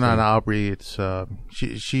something. No, not Aubrey. It's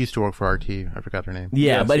she used to work for RT. I forgot her name.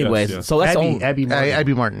 Yeah, Yes, but anyways, yes. so that's all. Abby Martin.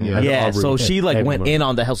 Abby Martin. Yeah. Yeah, Aubrey. so she like Abby went Martin. in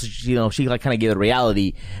on the hell. You know, she like kind of gave it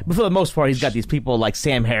reality. But for the most part, he's got these people like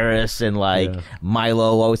Sam Harris and like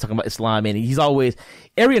Milo always talking about Islam, and he's always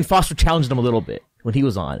Arian Foster challenged him a little bit when he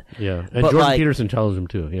was on. Yeah, and But, Jordan like- Peterson challenged him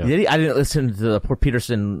too. Yeah, Did he? I didn't listen to the poor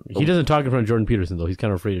Peterson. he doesn't talk in front of Jordan Peterson though. He's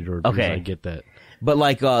kind of afraid of Jordan. Okay. Peterson. I get that. But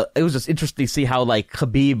like, it was just interesting to see how like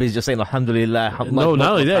Khabib is just saying Alhamdulillah. No,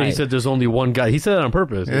 not only that, he said there's only one God. He said that on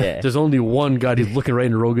purpose. Yeah. There's only one God. He's looking right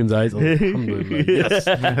into Rogan's eyes. Alhamdulillah. Yes.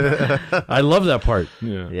 I love that part.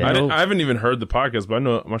 Yeah. Yeah. I haven't even heard the podcast, but I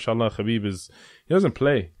know, mashallah, Khabib he doesn't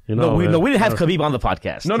play. You know, No, we didn't have Khabib on the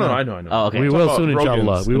podcast. No, I know. Oh, okay. we Talk will about soon, Rogan's,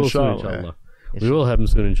 inshallah. We will soon, inshallah. inshallah. We will have him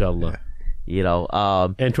soon, inshallah. You know,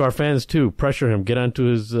 And to our fans too, pressure him. Get onto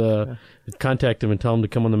his, contact him and tell him to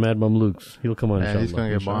come on the Mad Mamluks. He'll come on, And he's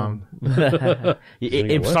inshallah. gonna get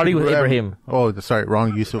bombed. starting with Ibrahim. Oh, sorry,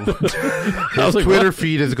 wrong use of. I was like, Twitter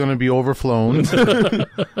feed is going to be overflown. The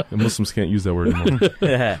Muslims can't use that word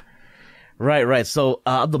anymore. Right. So,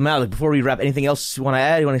 Abdul-Malik, before we wrap, anything else you want to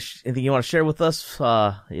add? Anything you want to share with us?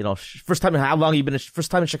 You know, first time. How long have you been? First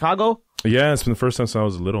time in Chicago? Yeah, it's been the first time since I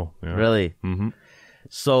was little. Yeah. Really? Mm-hmm.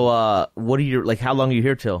 So, what are you like? How long are you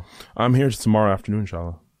here till? I'm here tomorrow afternoon,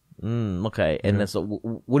 inshallah. Okay. And then, so,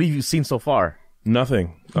 what have you seen so far?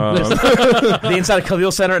 Nothing. The inside of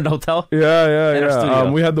Khalil Center and the hotel? Yeah.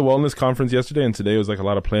 studio. We had the wellness conference yesterday, and today was like a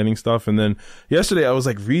lot of planning stuff. And then yesterday, I was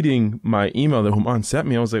like reading my email that Human sent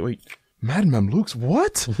me. I was like, wait, Mad Mamluks,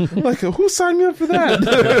 what? Like, who signed me up for that?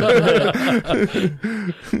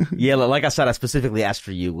 Yeah, like I said, I specifically asked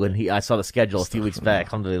for you when I saw the schedule a few weeks back.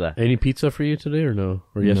 Alhamdulillah. Any pizza for you today or no?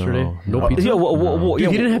 Or yesterday? No pizza? Yeah, Dude,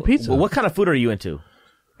 you didn't have pizza? What kind of food are you into?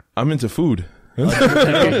 I'm into food. You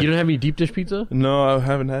don't have any deep dish pizza? No, I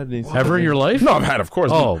haven't had any. Ever in your life? No, I've had, of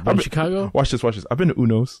course. Oh, I've but in been- Chicago? Watch this. I've been to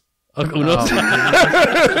Uno's. Uno's?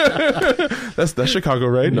 That's Chicago,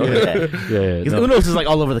 right? No. Yeah. Yeah. Because No. Uno's is like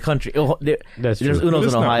all over the country. That's There's true. Uno's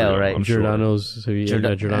It's in not Ohio, real. right? I'm sure. Giordano's. Have you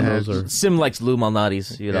had Giordano's or? Sim likes Lou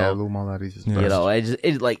Malnati's, you Yeah, know. Lou Malnati's is You best. know,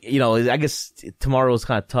 I guess tomorrow is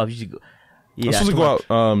kind of tough. You should go. Yeah, I'm supposed to go out.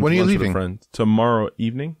 When are you lunch with a leaving? friend. Tomorrow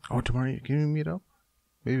evening. Oh, tomorrow can we meet up?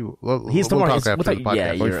 Maybe He's tomorrow. We'll talk after the podcast.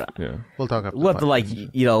 Yeah, you're, Yeah. We'll talk after. we'll have the to like,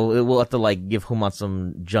 podcast. we'll have to like give Human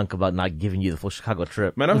some junk about not giving you the full Chicago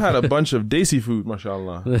trip. Man, I've had a bunch of desi food,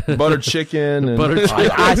 mashallah. Buttered chicken. And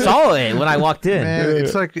I saw it when I walked in. Man,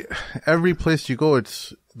 it's like every place you go,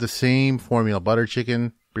 it's the same formula: butter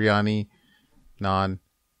chicken, biryani, naan,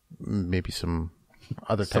 maybe some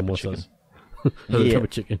other type of chicken. Yeah. Type of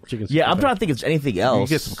chicken. Yeah, I'm trying to think if there's anything You else.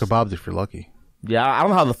 can get some kebabs if you're lucky. Yeah, I don't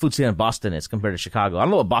know how the food scene in Boston is compared to Chicago. I don't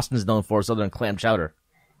know what Boston is known for, other than clam chowder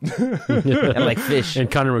and like fish. And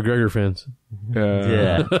Conor McGregor fans.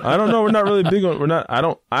 Yeah. I don't know. We're not really big on. We're not. I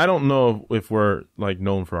don't know if we're like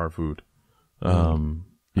known for our food. Yeah, I don't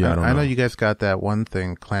know. I know you guys got that one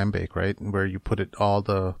thing, clam bake, right? Where you put all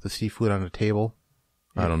the seafood on the table.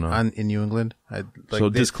 I don't know. In New England. So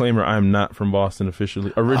disclaimer: I am not from Boston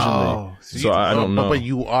originally. So I don't know. But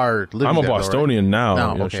you are living I'm a there, though, right? Bostonian now.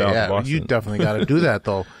 No, Yeah, okay, shout out to yeah. Boston. You definitely got to do that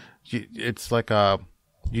though. It's like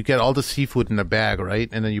you get all the seafood in a bag, right?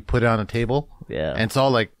 And then you put it on a table. Yeah. And it's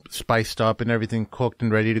all like spiced up and everything cooked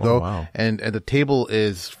and ready to go. wow. And the table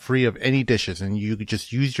is free of any dishes, and you could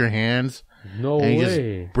just use your hands. No and you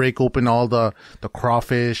way. just break open all the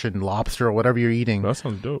crawfish and lobster or whatever you're eating. That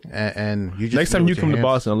sounds dope. And you just Next do it time you with come your to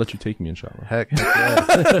hands. Boston, I'll let you take me, inshallah. Heck yeah.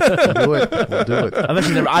 We'll do it. We'll do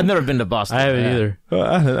it. I've never been to Boston. I haven't either.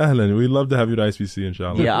 Ahlan. We'd love to have you to ISBC,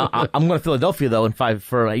 inshallah. Yeah, I'm going to Philadelphia though in 5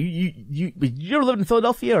 for you ever lived in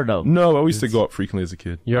Philadelphia or no? No, but we used to go up frequently as a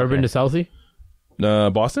kid. You ever been to Southie?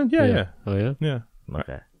 Boston? Yeah. Oh, yeah? Yeah.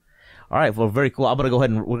 Okay. All right. Well, very cool. I'm going to go ahead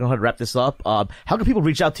and we're going to wrap this up. How can people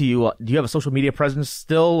reach out to you? Do you have a social media presence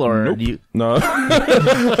still or Nope. do you? No.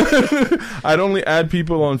 I'd only add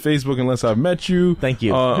people on Facebook unless I've met you. Thank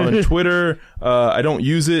you. On Twitter, I don't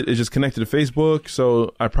use it. It's just connected to Facebook,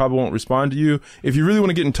 so I probably won't respond to you. If you really want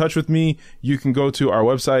to get in touch with me, you can go to our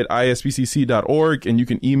website, isbcc.org, and you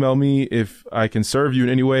can email me if I can serve you in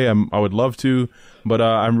any way. I would love to. But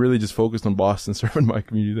I'm really just focused on Boston, serving my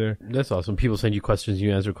community there. That's awesome. People send you questions.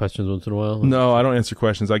 You answer questions once in a while. No, I don't answer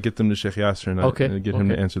questions. I get them to Sheikh Yasser and I get him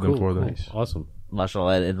to answer them for them. Cool. Awesome.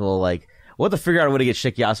 MashaAllah. And we'll we'll have to figure out a way to get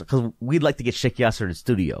Sheikh Yasser, because we'd like to get Sheikh Yasser in the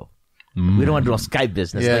studio. We don't want to do a Skype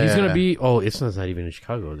business. Yeah. He's gonna be. Oh, it's not even in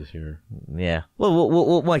Chicago this year. Yeah. Well,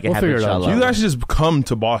 we'll make it happen. figure it out. Inshallah. You guys should just come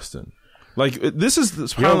to Boston. Like, this is...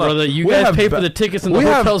 Yo, brother, you guys pay for the tickets and the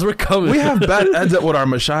hotels. We're coming. We have bad ends with our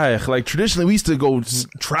mashayikh. Like, traditionally, we used to go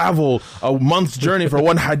travel a month's journey for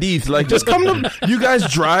one hadith. Like, just come to... You guys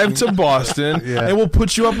drive to Boston, and we'll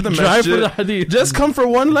put you up at the Drive masjid. for the hadith. Just come for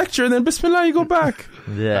one lecture, and then bismillah, you go back.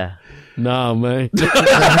 Yeah. Nah, man. That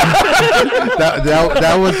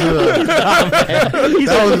was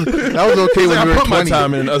that was okay when I we were put my 20.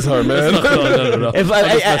 time in Azhar, man. No.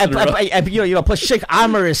 If you know, plus Sheikh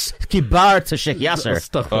Amr is kibar to Sheikh Yasser.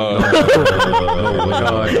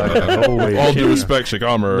 No way. All due respect, Sheikh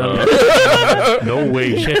Amr. No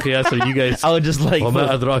way. Sheikh Yasser, you guys. I would just like.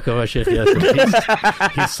 وما أدراك ما Sheikh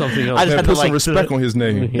Yasser. He's something else. I just had Put to some like respect on his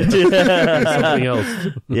name. He's something else.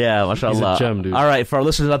 Yeah, mashallah. He's a gem, dude. All right, for our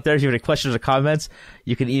listeners out there, if you have any questions or comments,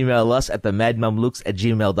 you can email us at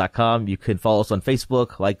themadmamluks@gmail.com. You can follow us on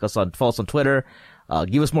Facebook, follow us on Twitter,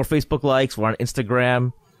 give us more Facebook likes. We're on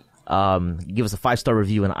Instagram. Give us a 5-star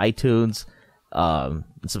review on iTunes. And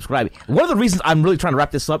subscribe. One of the reasons I'm really trying to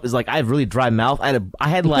wrap this up is like I have really dry mouth. I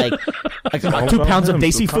had like 2 pounds of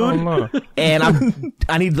desi food, and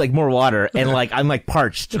I need like more water, and like I'm like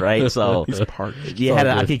parched, right? So He's parched.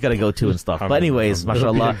 yeah, I keep gotta go to and stuff. But anyways,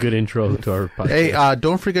 That'll be a mashallah. good intro to our podcast. Hey,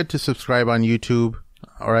 don't forget to subscribe on YouTube.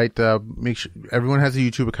 All right, make sure everyone has a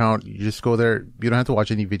YouTube account. You just go there. You don't have to watch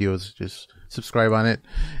any videos. Just subscribe on it,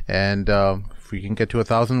 and if we can get to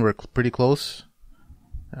 1,000, we're pretty close.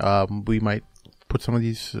 We might put some of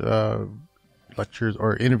these lectures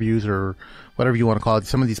or interviews or whatever you want to call it,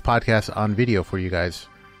 some of these podcasts on video for you guys.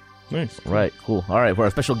 Nice. Right, cool. All right, for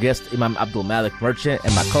our special guest, Imam Abdul-Malik Merchant,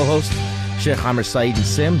 and my co-host, Sheikh Amr Saeed and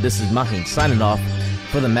Sim, this is Mahin signing off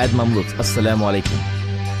for the Mad Mamluks. Assalamu alaikum.